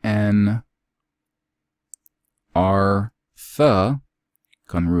KNR th,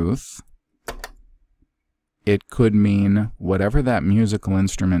 Kunruth, it could mean whatever that musical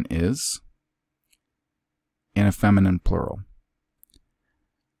instrument is in a feminine plural.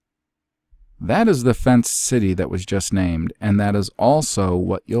 That is the fenced city that was just named, and that is also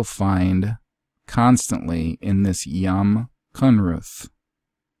what you'll find constantly in this Yam Kunruth.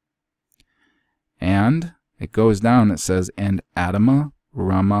 And it goes down, it says, and Adama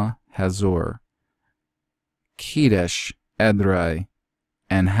Rama Hazor, Kedesh Edrei,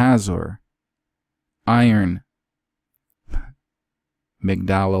 and Hazor, Iron,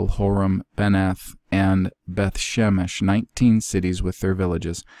 Migdal el-Horam, Benath, and Beth Shemesh, 19 cities with their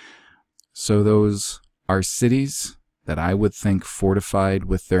villages. So those are cities that I would think fortified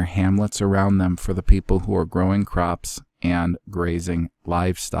with their hamlets around them for the people who are growing crops and grazing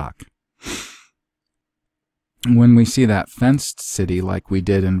livestock. When we see that fenced city like we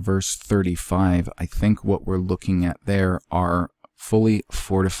did in verse 35, I think what we're looking at there are fully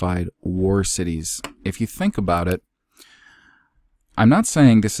fortified war cities. If you think about it, I'm not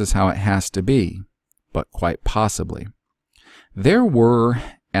saying this is how it has to be, but quite possibly. There were,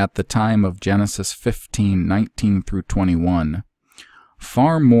 at the time of Genesis 15:19 through 21,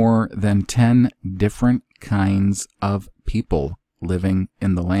 far more than 10 different kinds of people living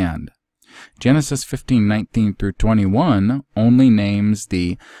in the land. Genesis 15:19 through 21 only names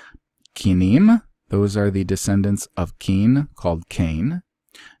the Kinim, those are the descendants of Kin, called Cain,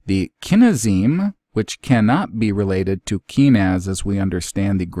 the Kinazim, which cannot be related to Kenaz as we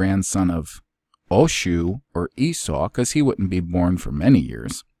understand the grandson of Oshu or Esau, because he wouldn't be born for many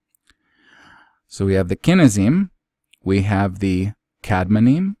years. So we have the Kinazim, we have the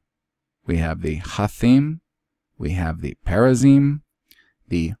Kadmonim, we have the Hathim, we have the Perazim,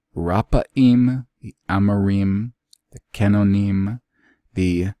 the Rappaim, the Amorim, the Kenonim,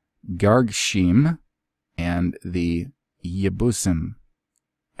 the Gargshim, and the Yebusim.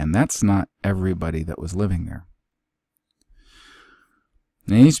 And that's not everybody that was living there.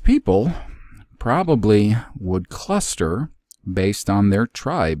 These people probably would cluster based on their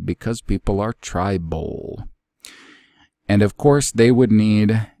tribe, because people are tribal. And of course, they would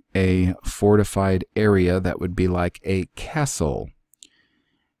need a fortified area that would be like a castle.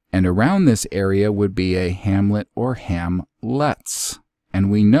 And around this area would be a hamlet or hamlets. And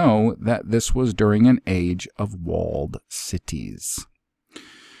we know that this was during an age of walled cities.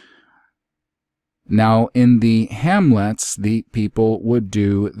 Now, in the hamlets, the people would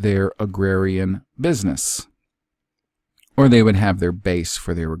do their agrarian business. Or they would have their base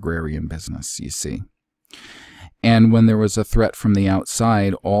for their agrarian business, you see. And when there was a threat from the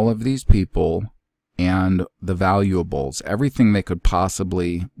outside, all of these people and the valuables, everything they could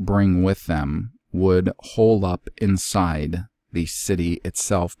possibly bring with them, would hole up inside the city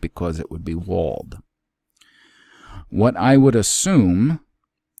itself because it would be walled. What I would assume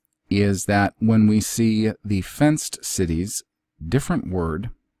is that when we see the fenced cities, different word,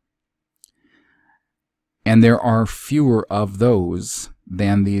 and there are fewer of those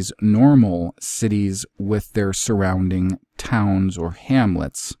than these normal cities with their surrounding towns or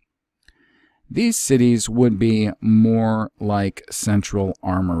hamlets, these cities would be more like central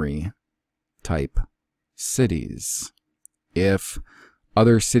armory type cities. If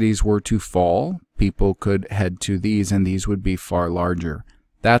other cities were to fall, people could head to these, and these would be far larger.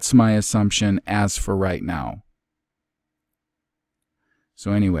 That's my assumption as for right now.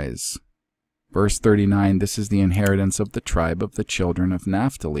 So anyways, verse 39, this is the inheritance of the tribe of the children of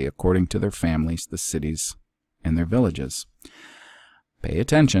Naphtali, according to their families, the cities, and their villages. Pay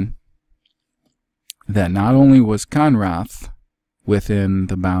attention that not only was Conrath within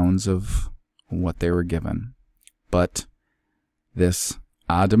the bounds of what they were given, but this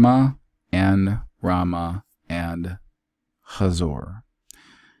Adama and Rama and Hazor.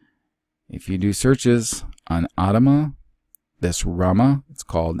 If you do searches on Adama, this Rama, it's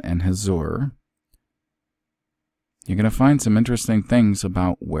called, and Hazor, you're going to find some interesting things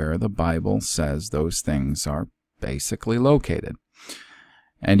about where the Bible says those things are basically located.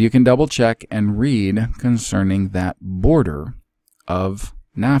 And you can double check and read concerning that border of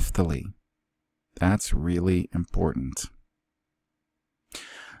Naphtali. That's really important.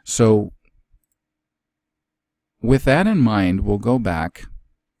 So, with that in mind, we'll go back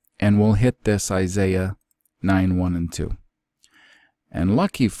and we'll hit this Isaiah 9, 1 and 2. And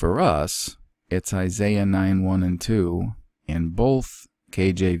lucky for us, it's Isaiah 9, 1 and 2 in both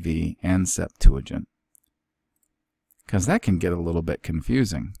KJV and Septuagint. Because that can get a little bit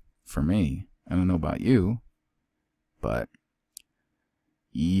confusing for me. I don't know about you, but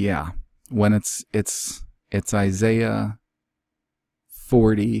yeah, when it's Isaiah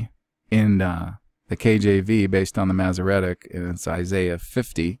 40 in the KJV based on the Masoretic, and it's Isaiah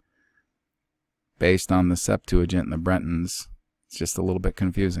 50 based on the Septuagint and the Brentons, it's just a little bit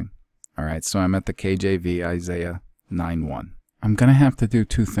confusing. All right, so I'm at the KJV, Isaiah 9:1. I'm going to have to do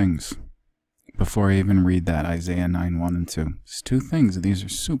two things before I even read that, Isaiah 9, 1 and 2. It's two things. These are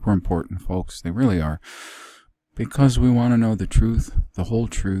super important, folks. They really are. Because we want to know the truth, the whole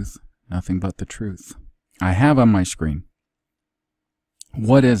truth, nothing but the truth. I have on my screen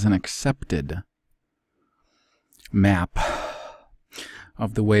what is an accepted map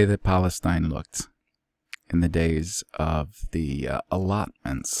of the way that Palestine looked in the days of the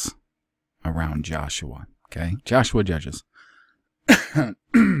allotments around Joshua. Okay? Joshua Judges.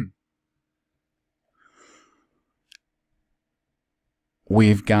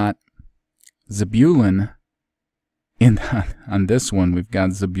 We've got Zebulun on this one. We've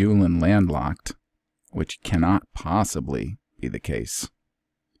got Zebulun landlocked, which cannot possibly be the case.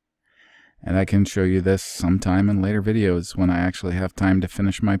 And I can show you this sometime in later videos when I actually have time to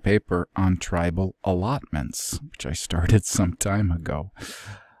finish my paper on tribal allotments, which I started some time ago.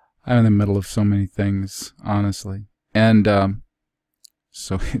 I'm in the middle of so many things, honestly. And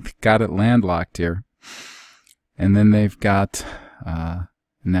so we've got it landlocked here. And then they've got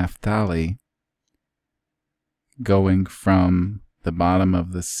Naphtali going from the bottom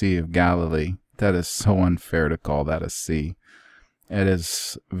of the Sea of Galilee. That is so unfair to call that a sea. It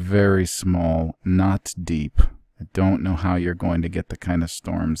is very small, not deep. I don't know how you're going to get the kind of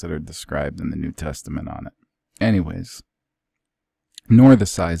storms that are described in the New Testament on it. Anyways, nor the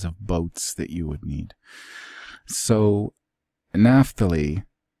size of boats that you would need. So, Naphtali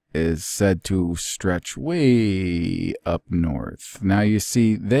is said to stretch way up north. Now you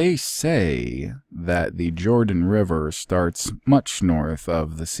see, they say that the Jordan River starts much north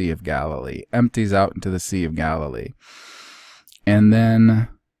of the Sea of Galilee, empties out into the Sea of Galilee, and then,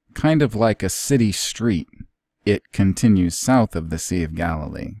 kind of like a city street, it continues south of the Sea of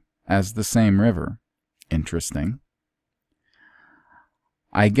Galilee as the same river. Interesting.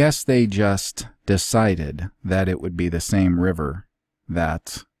 I guess they just decided that it would be the same river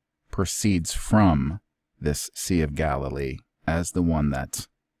that proceeds from this Sea of Galilee as the one that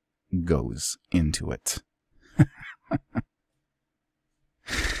goes into it.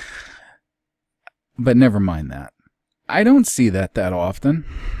 But never mind that. I don't see that often.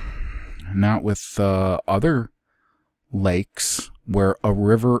 Not with other lakes where a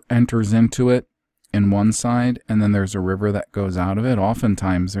river enters into it in one side and then there's a river that goes out of it.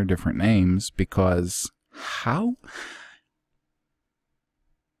 Oftentimes they're different names because how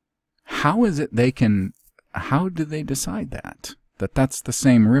is it how do they decide that that's the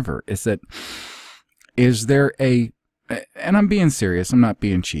same river? Is there a, and I'm being serious, I'm not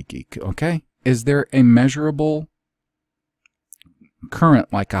being cheeky, okay? Is there a measurable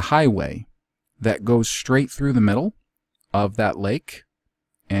current, like a highway, that goes straight through the middle of that lake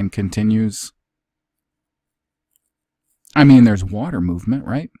and continues? I mean, there's water movement,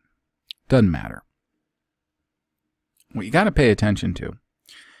 right? Doesn't matter. What you got to pay attention to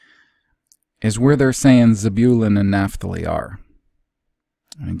is where they're saying Zebulun and Naphtali are.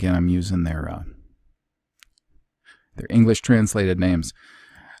 And again, I'm using their English translated names.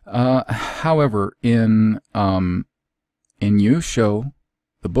 However, in You Show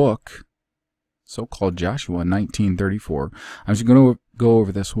the book, so-called Joshua 19:34, I'm just going to go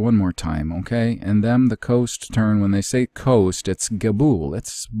over this one more time, okay? And them, the coast turn, when they say coast, it's Gabul,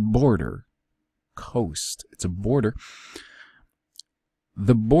 it's border. Coast, it's a border.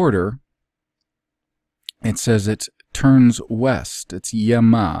 The border, it says it turns west. It's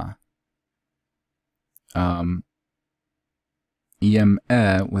Yama. Yem-e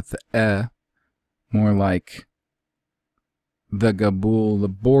with the e, more like the Gabul, the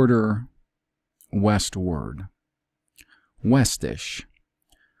border westward. Westish.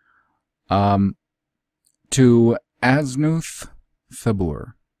 to Aznuth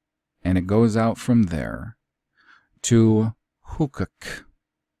Thabur, and it goes out from there to Hukuk,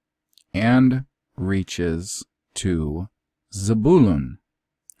 and reaches to Zebulun,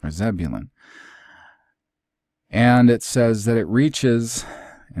 or Zebulun. And it says that it reaches,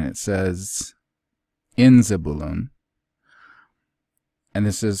 and it says in Zebulun, and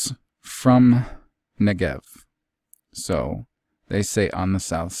this is from Negev. So they say on the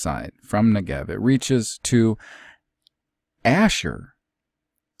south side, from Negev. It reaches to Asher,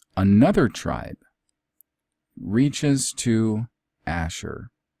 another tribe, reaches to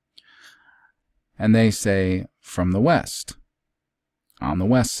Asher. And they say from the west, on the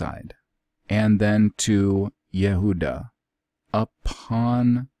west side, and then to Yehuda,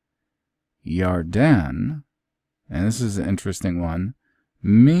 upon Yarden, and this is an interesting one,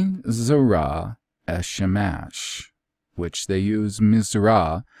 Mizrah Eshemash, which they use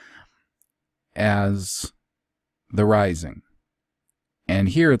Mizrah as the rising. And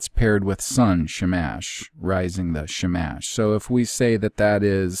here it's paired with sun, Shemash, rising the Shemash. So if we say that that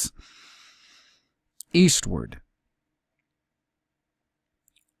is eastward,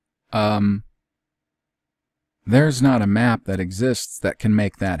 there's not a map that exists that can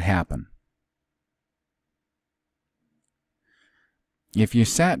make that happen. If you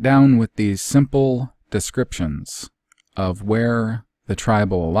sat down with these simple descriptions of where the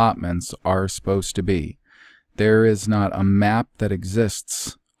tribal allotments are supposed to be, there is not a map that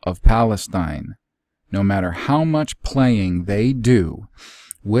exists of Palestine, no matter how much playing they do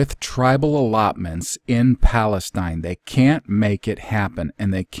with tribal allotments in Palestine. They can't make it happen,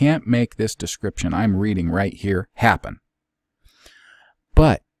 and they can't make this description I'm reading right here happen.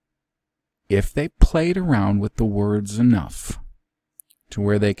 But if they played around with the words enough to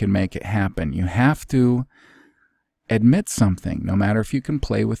where they can make it happen, you have to admit something, no matter if you can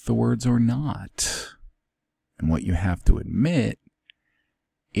play with the words or not. And what you have to admit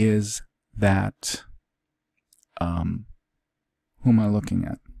is that, who am I looking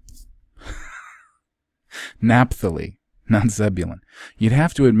at? Naphtali, not Zebulun. You'd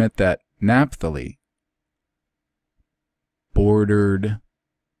have to admit that Naphtali bordered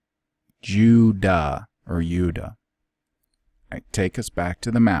Judah, or Judah. Right, take us back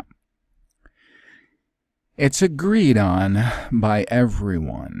to the map. It's agreed on by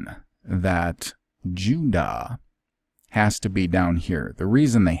everyone that Judah has to be down here. The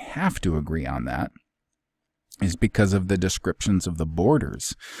reason they have to agree on that is because of the descriptions of the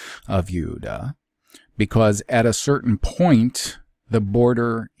borders of Judah. Because at a certain point, the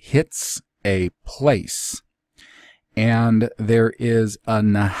border hits a place, and there is a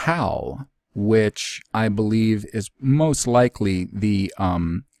Nahal, which I believe is most likely the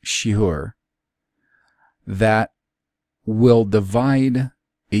Shihur, that will divide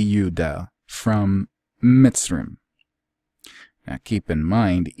Judah from Mitzrim. Now keep in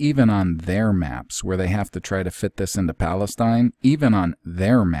mind, even on their maps, where they have to try to fit this into Palestine, even on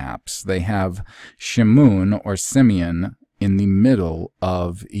their maps, they have Shemun, or Simeon, in the middle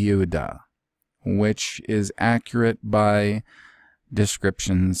of Judah, which is accurate by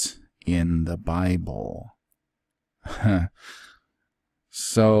descriptions in the Bible.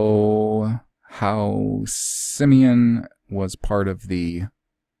 So, how Simeon was part of the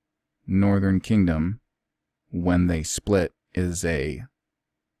northern kingdom when they split is a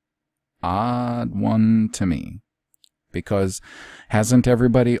odd one to me, because hasn't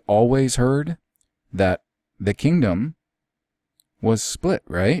everybody always heard that the kingdom was split,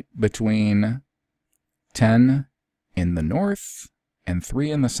 right, between 10 in the north and 3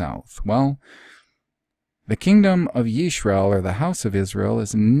 in the south? Well, the kingdom of Yisrael, or the house of Israel,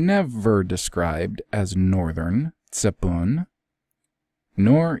 is never described as northern, Tzipun,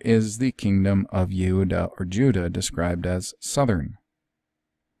 nor is the kingdom of Yehuda, or Judah, described as southern.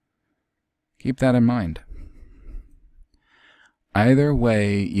 Keep that in mind. Either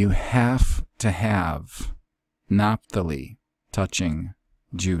way, you have to have Naphtali touching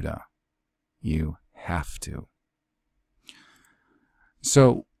Judah. You have to.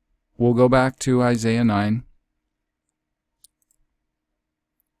 So, we'll go back to Isaiah 9.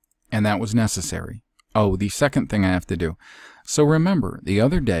 And that was necessary. Oh, the second thing I have to do. So remember, the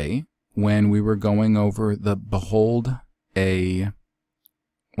other day, when we were going over the behold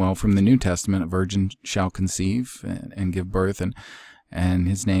from the New Testament, a virgin shall conceive and give birth, and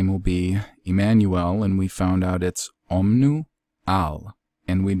his name will be Emmanuel, and we found out it's Omnu Al,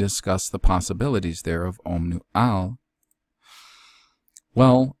 and we discussed the possibilities there of Omnu Al.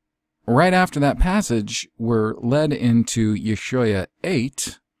 Well, right after that passage, we're led into Yeshua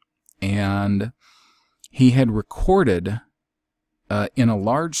 8, and he had recorded in a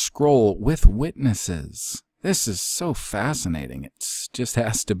large scroll with witnesses. This is so fascinating. It just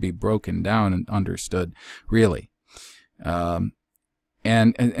has to be broken down and understood, really. And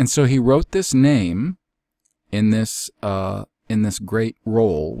so he wrote this name in this great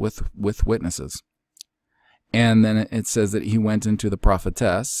roll with witnesses. And then it says that he went into the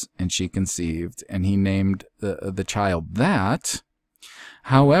prophetess, and she conceived, and he named the child that.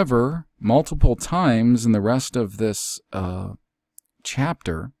 However, multiple times in the rest of this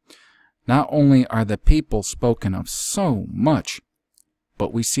chapter, not only are the people spoken of so much,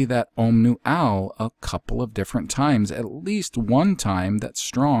 but we see that Omnu-Al a couple of different times, at least one time that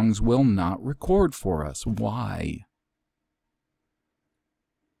Strong's will not record for us. Why?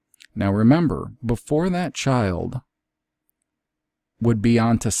 Now remember, before that child would be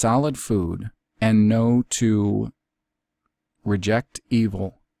onto solid food and know to reject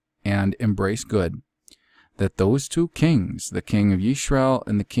evil and embrace good, that those two kings, the king of Yisrael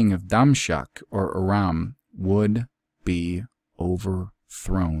and the king of Damshak or Aram, would be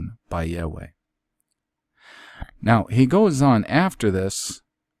overthrown by Yahweh. Now, he goes on after this,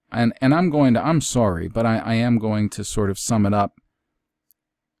 and I'm sorry, but I am going to sort of sum it up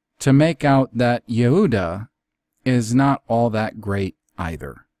to make out that Yehuda is not all that great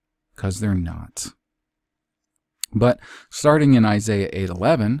either, because they're not. But starting in Isaiah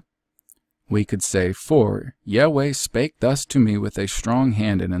 8:11, we could say, "For Yahweh spake thus to me with a strong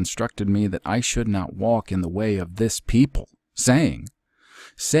hand, and instructed me that I should not walk in the way of this people, saying,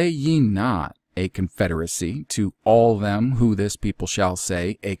 Say ye not a confederacy to all them who this people shall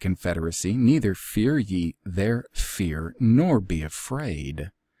say a confederacy, neither fear ye their fear, nor be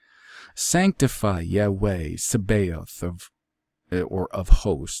afraid. Sanctify Yahweh Sabaoth of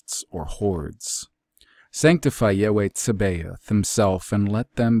hosts or hordes. Sanctify Yahweh Tzebaoth himself, and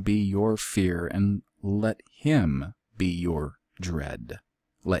let them be your fear, and let him be your dread.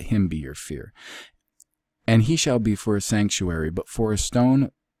 Let him be your fear. And he shall be for a sanctuary, but for a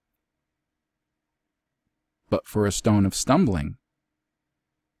stone of stumbling,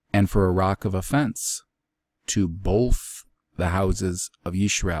 and for a rock of offense, to both the houses of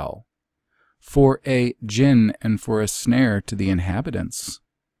Yisrael, for a gin and for a snare to the inhabitants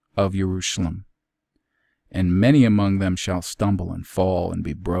of Jerusalem. And many among them shall stumble and fall, and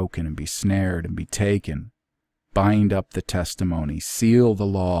be broken, and be snared, and be taken. Bind up the testimony, seal the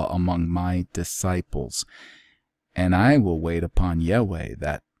law among my disciples. And I will wait upon Yahweh,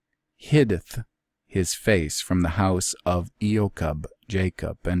 that hiddeth his face from the house of Eochab,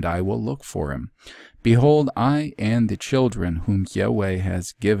 Jacob, and I will look for him. Behold, I and the children whom Yahweh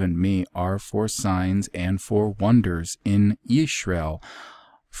has given me are for signs and for wonders in Israel,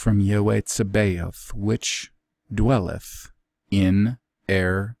 from Yahweh Tzebaoth, which dwelleth in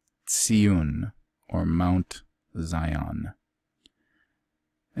Zion, or Mount Zion.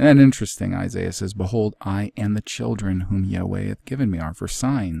 And interesting, Isaiah says, Behold, I and the children whom Yahweh hath given me are for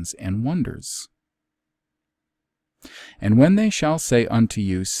signs and wonders. And when they shall say unto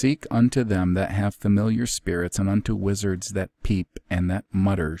you, Seek unto them that have familiar spirits, and unto wizards that peep and that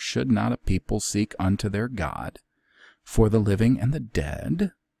mutter, should not a people seek unto their God, for the living and the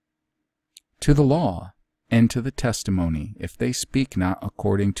dead? To the law and to the testimony, if they speak not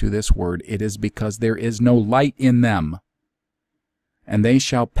according to this word, it is because there is no light in them. And they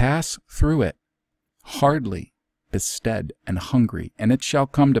shall pass through it, hardly bestead and hungry. And it shall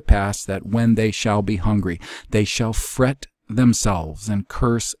come to pass that when they shall be hungry, they shall fret themselves and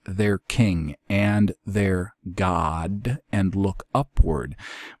curse their king and their God, and look upward.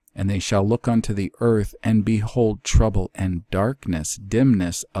 And they shall look unto the earth, and behold trouble and darkness,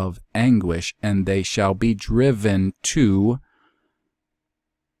 dimness of anguish, and they shall be driven to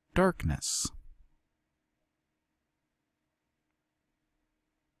darkness.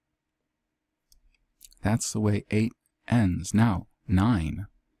 That's the way 8 ends. Now,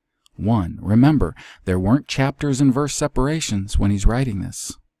 9:1. Remember, there weren't chapters and verse separations when he's writing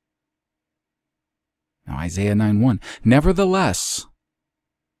this. Now, Isaiah 9:1. Nevertheless,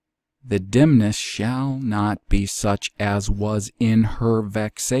 the dimness shall not be such as was in her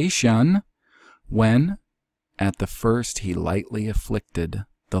vexation, when at the first he lightly afflicted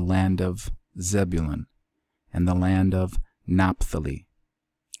the land of Zebulun and the land of Naphtali,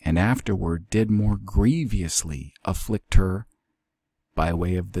 and afterward did more grievously afflict her by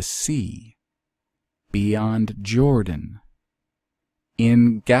way of the sea, beyond Jordan,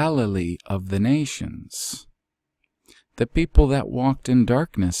 in Galilee of the nations. The people that walked in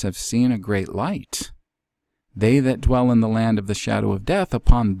darkness have seen a great light. They that dwell in the land of the shadow of death,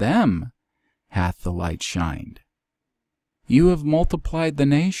 upon them hath the light shined. You have multiplied the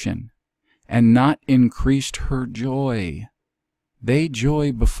nation, and not increased her joy. They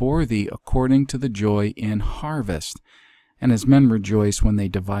joy before thee according to the joy in harvest, and as men rejoice when they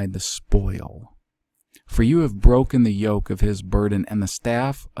divide the spoil. For you have broken the yoke of his burden and the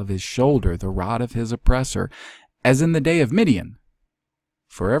staff of his shoulder, the rod of his oppressor, as in the day of Midian.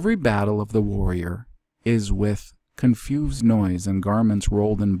 For every battle of the warrior is with confused noise and garments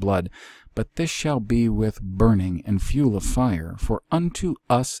rolled in blood, but this shall be with burning and fuel of fire. For unto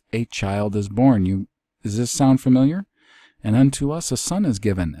us a child is born. Does this sound familiar? And unto us a son is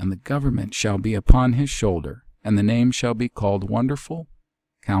given, and the government shall be upon his shoulder, and the name shall be called Wonderful,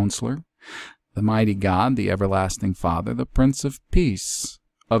 Counselor, the Mighty God, the Everlasting Father, the Prince of Peace.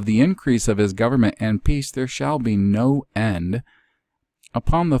 Of the increase of his government and peace there shall be no end,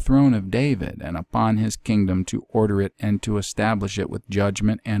 upon the throne of David, and upon his kingdom, to order it and to establish it with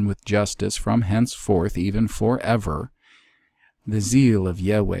judgment and with justice from henceforth even forever. The zeal of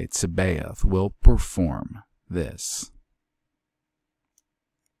Yahweh Tzebaoth will perform this.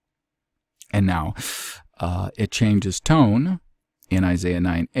 And now it changes tone in Isaiah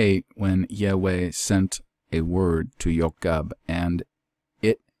 9:8 when Yahweh sent a word to Jocheb, and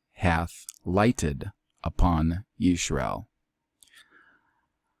it hath lighted upon Yisrael.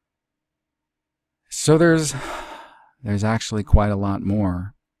 So there's actually quite a lot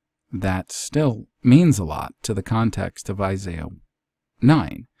more that still means a lot to the context of Isaiah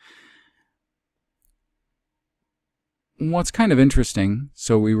 9. What's kind of interesting,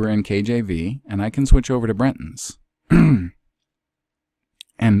 so we were in KJV, and I can switch over to Brenton's.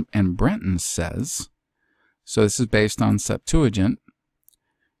 and Brenton says, so this is based on Septuagint,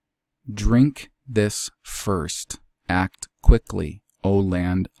 drink this first, act quickly, O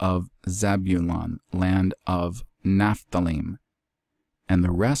land of Zebulun, land of Naphtali, and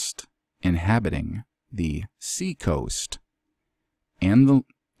the rest inhabiting the sea coast, and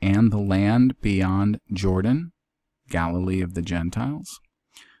the land beyond Jordan, Galilee of the Gentiles.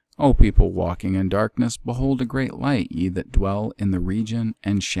 O people walking in darkness, behold a great light. Ye that dwell in the region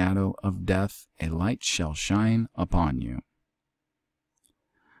and shadow of death, a light shall shine upon you.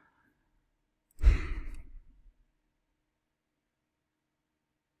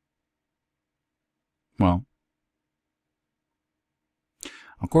 Well,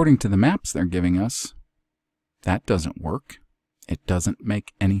 according to the maps they're giving us, that doesn't work. It doesn't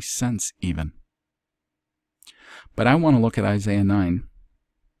make any sense even. But I want to look at Isaiah 9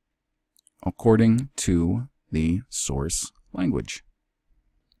 according to the source language.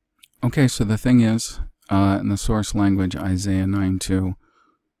 Okay, so the thing is, in the source language, Isaiah 9:2,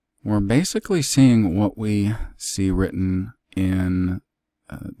 we're basically seeing what we see written in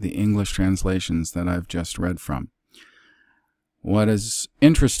the English translations that I've just read from. What is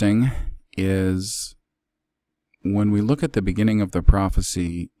interesting is when we look at the beginning of the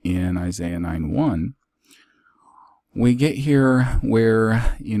prophecy in Isaiah 9:1, we get here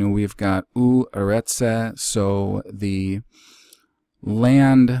where, we've got Eretze, so the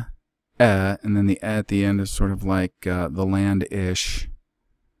land, and then the at the end is sort of like the land-ish.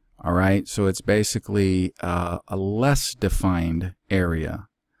 All right, so it's basically a less defined area.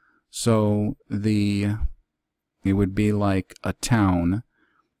 So it would be like a town,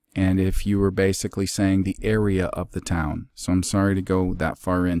 and if you were basically saying the area of the town. So I'm sorry to go that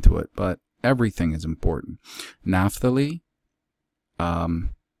far into it, but everything is important. Naphtali,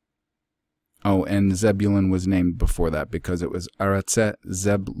 and Zebulun was named before that because it was Eretz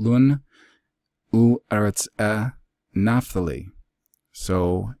Zebulun, Eretz Naphtali.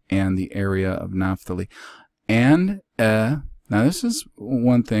 So, and the area of Naphtali. And, now this is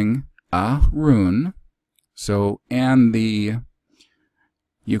one thing, Arun. So, and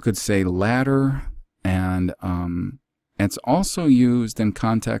you could say ladder, and it's also used in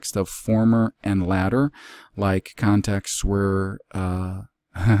context of former and latter, like contexts where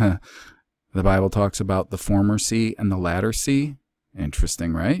the Bible talks about the former sea and the latter sea.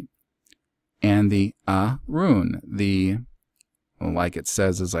 Interesting, right? And the Arun, like it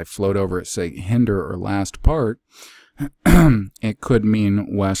says as I float over it, say hinder or last part, it could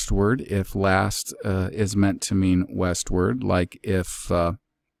mean westward if last is meant to mean westward, like if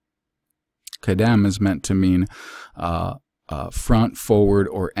Kadem is meant to mean front, forward,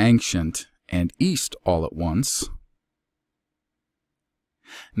 or ancient, and east all at once.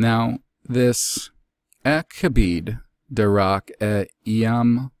 Now, this Ekabid, Darak,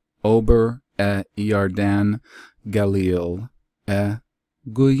 Iam, Ober, Yardan, Galil,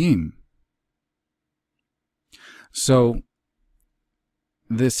 Goyim. So,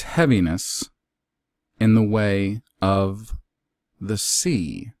 this heaviness in the way of the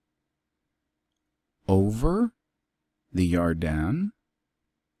sea over the Yarden,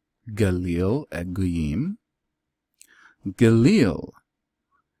 Galil, Goyim, Galil.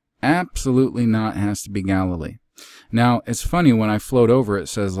 Absolutely not, has to be Galilee. Now, it's funny, when I float over, it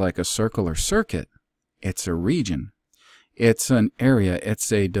says like a circle or circuit. It's a region. It's an area.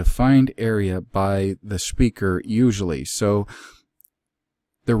 It's a defined area by the speaker usually. So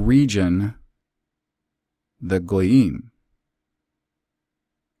the region, the Goyim.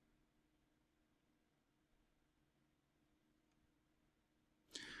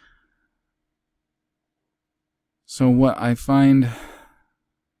 So what I find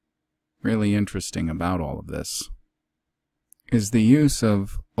really interesting about all of this is the use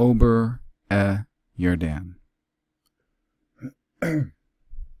of Ober Yarden.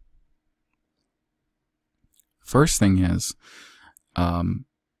 First thing is,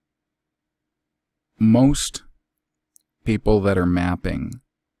 most people that are mapping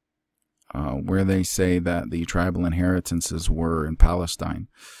where they say that the tribal inheritances were in Palestine,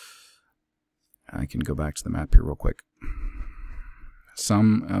 I can go back to the map here real quick.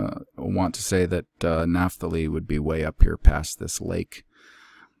 Some want to say that Naphtali would be way up here past this lake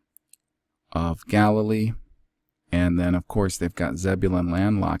of Galilee. And then, of course, they've got Zebulun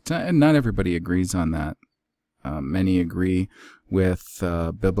landlocked. And not everybody agrees on that. Many agree with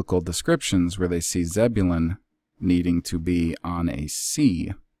biblical descriptions where they see Zebulun needing to be on a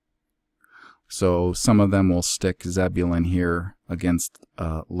sea. So some of them will stick Zebulun here against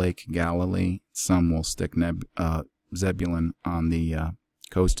Lake Galilee. Some will stick Zebulun on the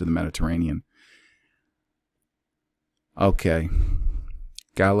coast of the Mediterranean. Okay,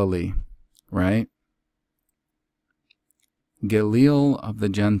 Galilee, right? Galil of the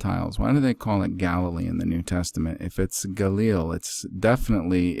Gentiles. Why do they call it Galilee in the New Testament? If it's Galil, it's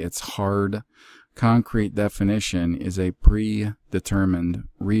definitely, its hard, concrete definition is a predetermined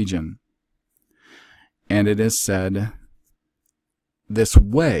region. And it is said this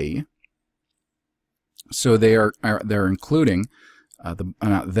way. So they're including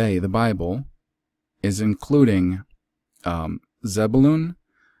the Bible is including Zebulun,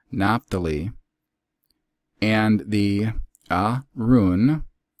 Naphtali, and the Arun,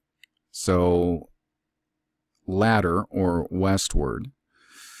 so ladder or westward,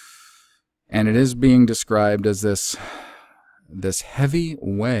 and it is being described as this heavy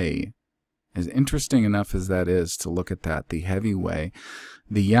way. As interesting enough as that is to look at that, the heavy way,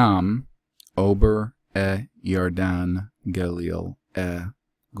 the Yam, Ober Yarden Galil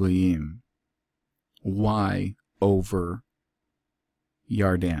Goyim. Why over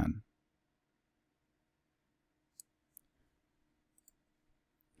Yarden?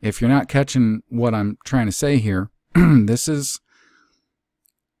 If you're not catching what I'm trying to say here, this is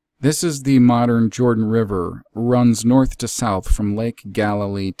the modern Jordan River, runs north to south from Lake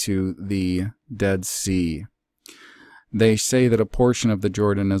Galilee to the Dead Sea. They say that a portion of the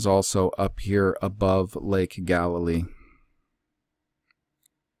Jordan is also up here above Lake Galilee.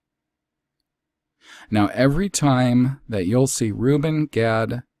 Now, every time that you'll see Reuben,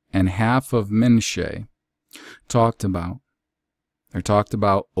 Gad, and half of Manasseh talked about, they're talked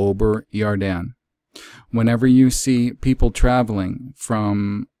about Ober Yarden. Whenever you see people traveling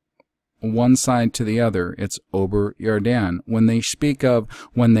from one side to the other, it's Ober Yarden. When they speak of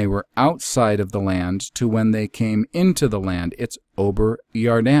when they were outside of the land to when they came into the land, it's Ober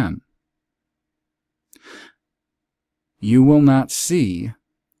Yarden. You will not see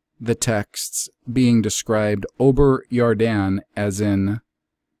the texts being described Ober Yarden as in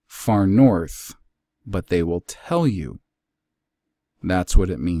far north, but they will tell you that's what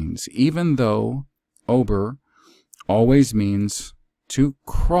it means, even though Ober always means to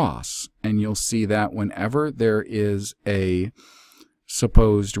cross, and you'll see that whenever there is a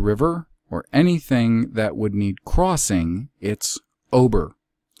supposed river or anything that would need crossing, it's Ober.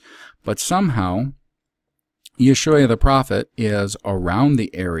 But somehow, Yeshua the prophet is around the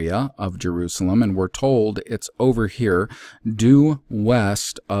area of Jerusalem, and we're told it's over here, due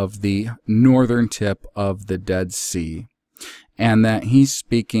west of the northern tip of the Dead Sea, and that he's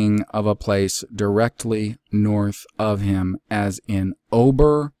speaking of a place directly north of him, as in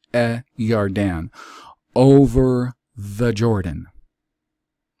Ober Yarden, over the Jordan.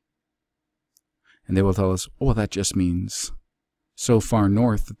 And they will tell us, oh, that just means so far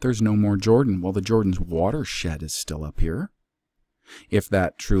north that there's no more Jordan. Well, the Jordan's watershed is still up here, if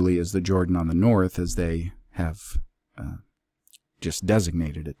that truly is the Jordan on the north, as they have just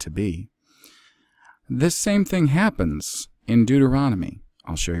designated it to be. This same thing happens in Deuteronomy.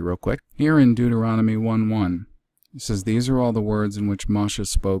 I'll show you real quick. Here in Deuteronomy 1:1, it says, these are all the words in which Moshe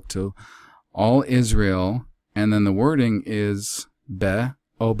spoke to all Israel, and then the wording is Be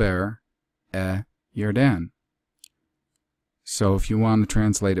Ober Yarden. So if you want to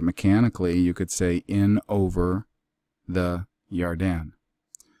translate it mechanically, you could say in over the Yarden.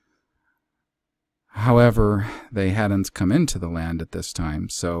 However, they hadn't come into the land at this time,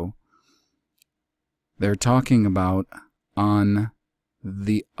 so they're talking about on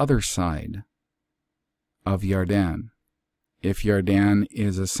the other side of Yarden. If Yarden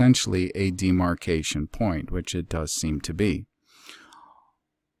is essentially a demarcation point, which it does seem to be.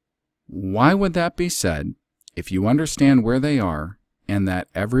 Why would that be said if you understand where they are and that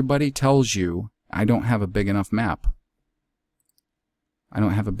everybody tells you, I don't have a big enough map? I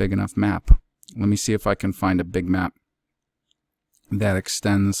don't have a big enough map. Let me see if I can find a big map that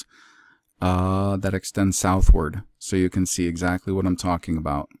extends southward, so you can see exactly what I'm talking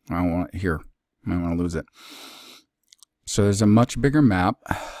about. I don't want here. I don't want to lose it. So there's a much bigger map.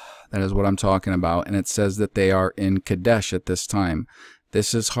 That is what I'm talking about, and it says that they are in Kadesh at this time.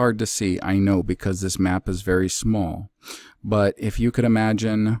 This is hard to see, I know, because this map is very small. But if you could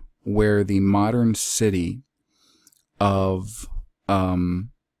imagine where the modern city of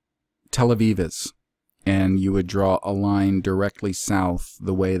Tel Aviv is, and you would draw a line directly south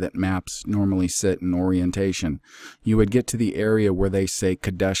the way that maps normally sit in orientation, you would get to the area where they say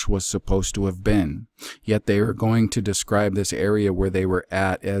Kadesh was supposed to have been. Yet they are going to describe this area where they were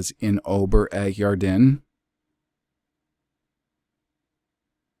at as in Ober at Yarden.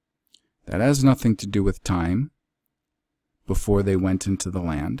 That has nothing to do with time before they went into the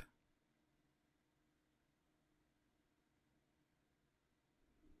land.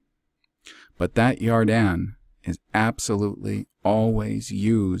 But that Yarden is absolutely always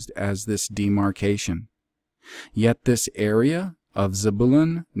used as this demarcation. Yet this area of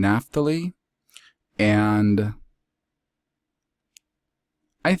Zebulun, Naphtali, and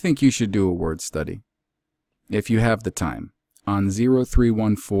I think you should do a word study if you have the time. On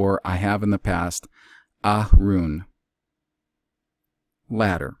 0314, I have in the past Ahrun,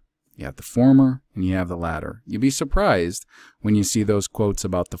 ladder. You have the former and you have the latter. You'd be surprised when you see those quotes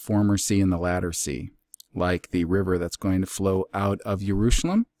about the former sea and the latter sea, like the river that's going to flow out of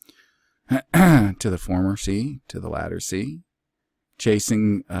Jerusalem to the former sea, to the latter sea,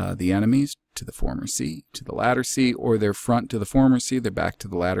 chasing the enemies to the former sea, to the latter sea, or their front to the former sea, their back to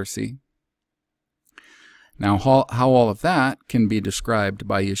the latter sea. Now, how all of that can be described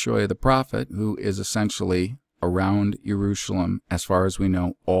by Yeshua the prophet, who is essentially around Jerusalem, as far as we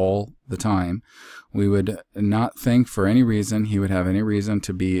know, all the time. We would not think for any reason he would have any reason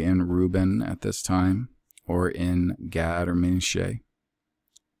to be in Reuben at this time, or in Gad or Manasseh.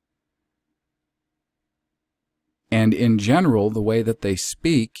 And in general, the way that they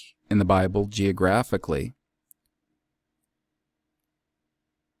speak in the Bible geographically,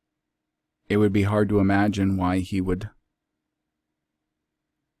 it would be hard to imagine why he would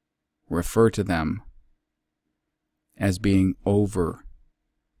refer to them as being over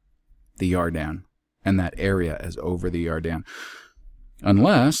the Yarden, and that area as over the Yarden.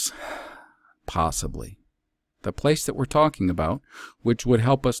 Unless, possibly, the place that we're talking about, which would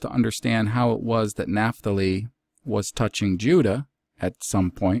help us to understand how it was that Naphtali was touching Judah at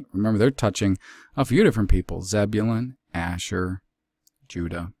some point. Remember, they're touching a few different people. Zebulun, Asher,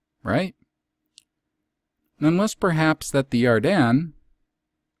 Judah, right? Unless perhaps that the Yarden,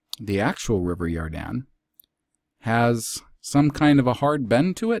 the actual river Yarden, has some kind of a hard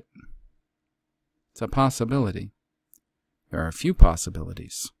bend to it. It's a possibility. There are a few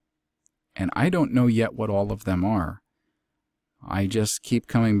possibilities. And I don't know yet what all of them are. I just keep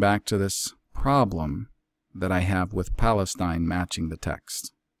coming back to this problem that I have with Palestine matching the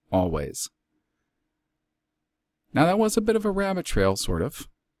text. Always. Now that was a bit of a rabbit trail, sort of.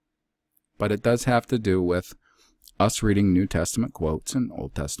 But it does have to do with us reading New Testament quotes in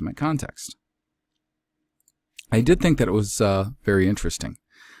Old Testament context. I did think that it was very interesting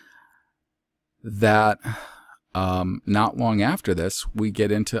that not long after this, we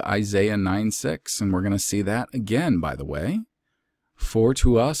get into Isaiah 9:6, and we're going to see that again, by the way. For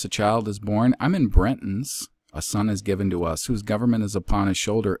to us a child is born. I'm in Brenton's. A son is given to us, whose government is upon his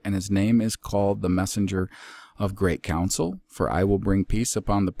shoulder, and his name is called the Messenger of Great Counsel. For I will bring peace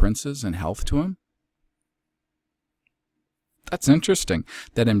upon the princes and health to him. That's interesting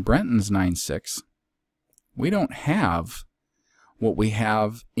that in Brenton's 9:6, we don't have what we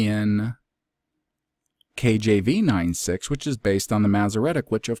have in KJV 9:6, which is based on the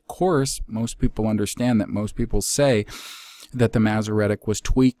Masoretic, which of course most people understand that most people say that the Masoretic was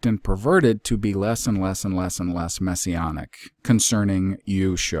tweaked and perverted to be less and less and less and less messianic concerning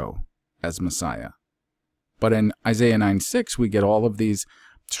Yeshua as Messiah. But in Isaiah 9:6, we get all of these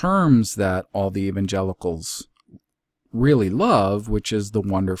terms that all the evangelicals really love, which is the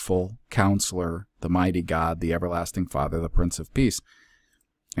wonderful Counselor, the mighty God, the everlasting Father, the Prince of Peace.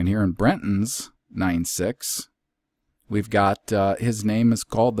 And here in Brenton's 9:6, We've got his name is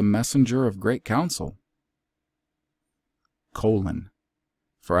called the messenger of great counsel. :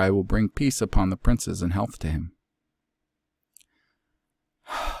 for I will bring peace upon the princes and health to him.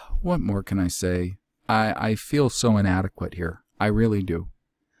 What more can I say? I feel so inadequate here. I really do.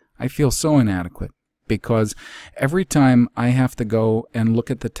 I feel so inadequate because every time I have to go and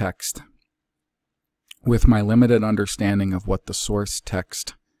look at the text with my limited understanding of what the source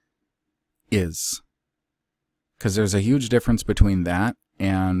text is, because there's a huge difference between that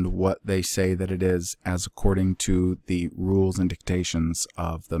and what they say that it is as according to the rules and dictations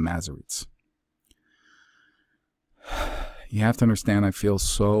of the Masoretes. You have to understand, I feel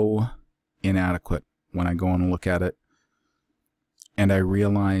so inadequate when I go and look at it, and I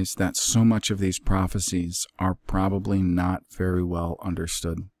realize that so much of these prophecies are probably not very well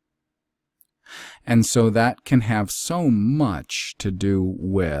understood. And so that can have so much to do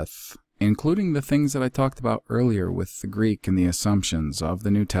with, including the things that I talked about earlier with the Greek and the assumptions of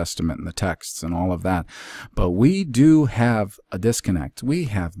the New Testament and the texts and all of that. But we do have a disconnect. We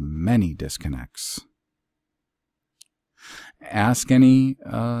have many disconnects. Ask any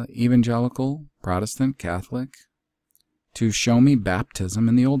evangelical, Protestant, Catholic to show me baptism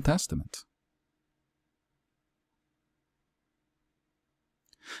in the Old Testament.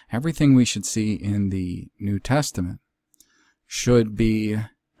 Everything we should see in the New Testament should be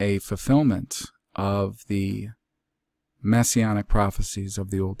a fulfillment of the messianic prophecies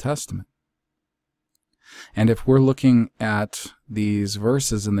of the Old Testament. And if we're looking at these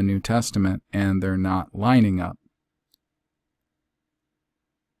verses in the New Testament and they're not lining up,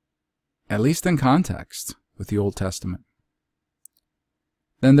 at least in context with the Old Testament,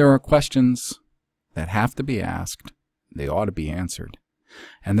 then there are questions that have to be asked. They ought to be answered.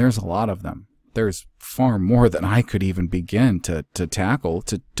 And there's a lot of them. There's far more than I could even begin to tackle,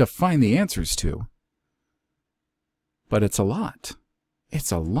 to find the answers to. But it's a lot.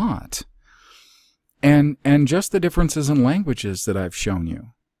 It's a lot. And just the differences in languages that I've shown you.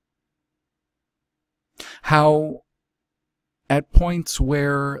 How at points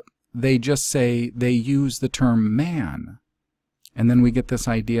where they just say, they use the term man. And then we get this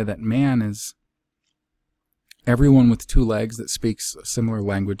idea that man is everyone with two legs that speaks a similar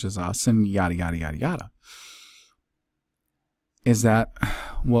language as us, and yada, yada, yada, yada. Is that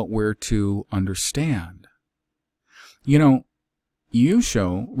what we're to understand? You know,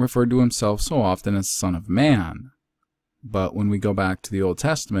 Yeshua referred to himself so often as Son of Man. But when we go back to the Old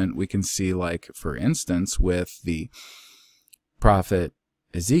Testament, we can see, like, for instance, with the prophet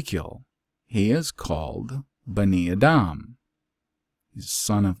Ezekiel, he is called Bani Adam. He's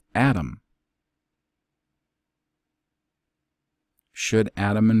son of Adam. Should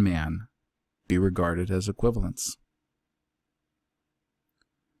Adam and man be regarded as equivalents?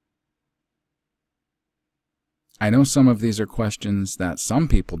 I know some of these are questions that some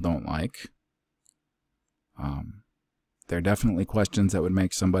people don't like. They're definitely questions that would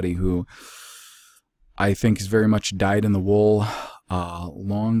make somebody who I think is very much dyed-in-the-wool,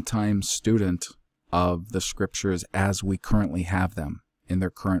 long-time student of the scriptures as we currently have them in their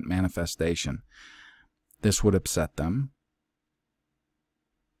current manifestation. This would upset them.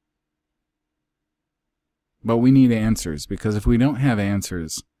 But we need answers, because if we don't have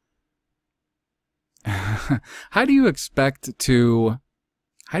answers, how do you expect to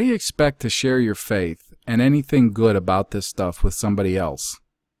share your faith and anything good about this stuff with somebody else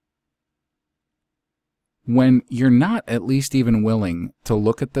when you're not at least even willing to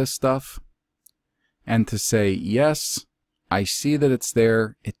look at this stuff and to say, yes, I see that it's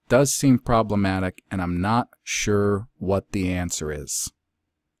there, it does seem problematic, and I'm not sure what the answer is?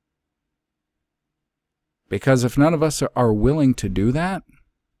 Because if none of us are willing to do that,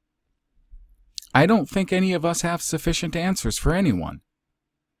 I don't think any of us have sufficient answers for anyone.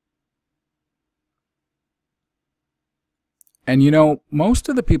 And you know, most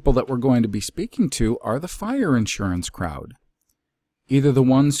of the people that we're going to be speaking to are the fire insurance crowd. Either the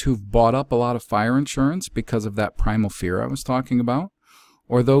ones who've bought up a lot of fire insurance because of that primal fear I was talking about,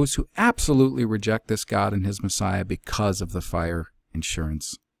 or those who absolutely reject this God and his Messiah because of the fire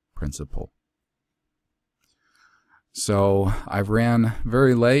insurance principle. So I've ran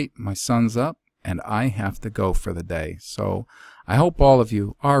very late, my son's up, and I have to go for the day. So I hope all of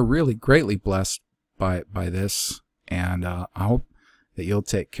you are really greatly blessed by this, and I hope that you'll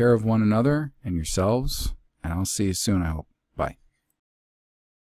take care of one another and yourselves, and I'll see you soon, I hope.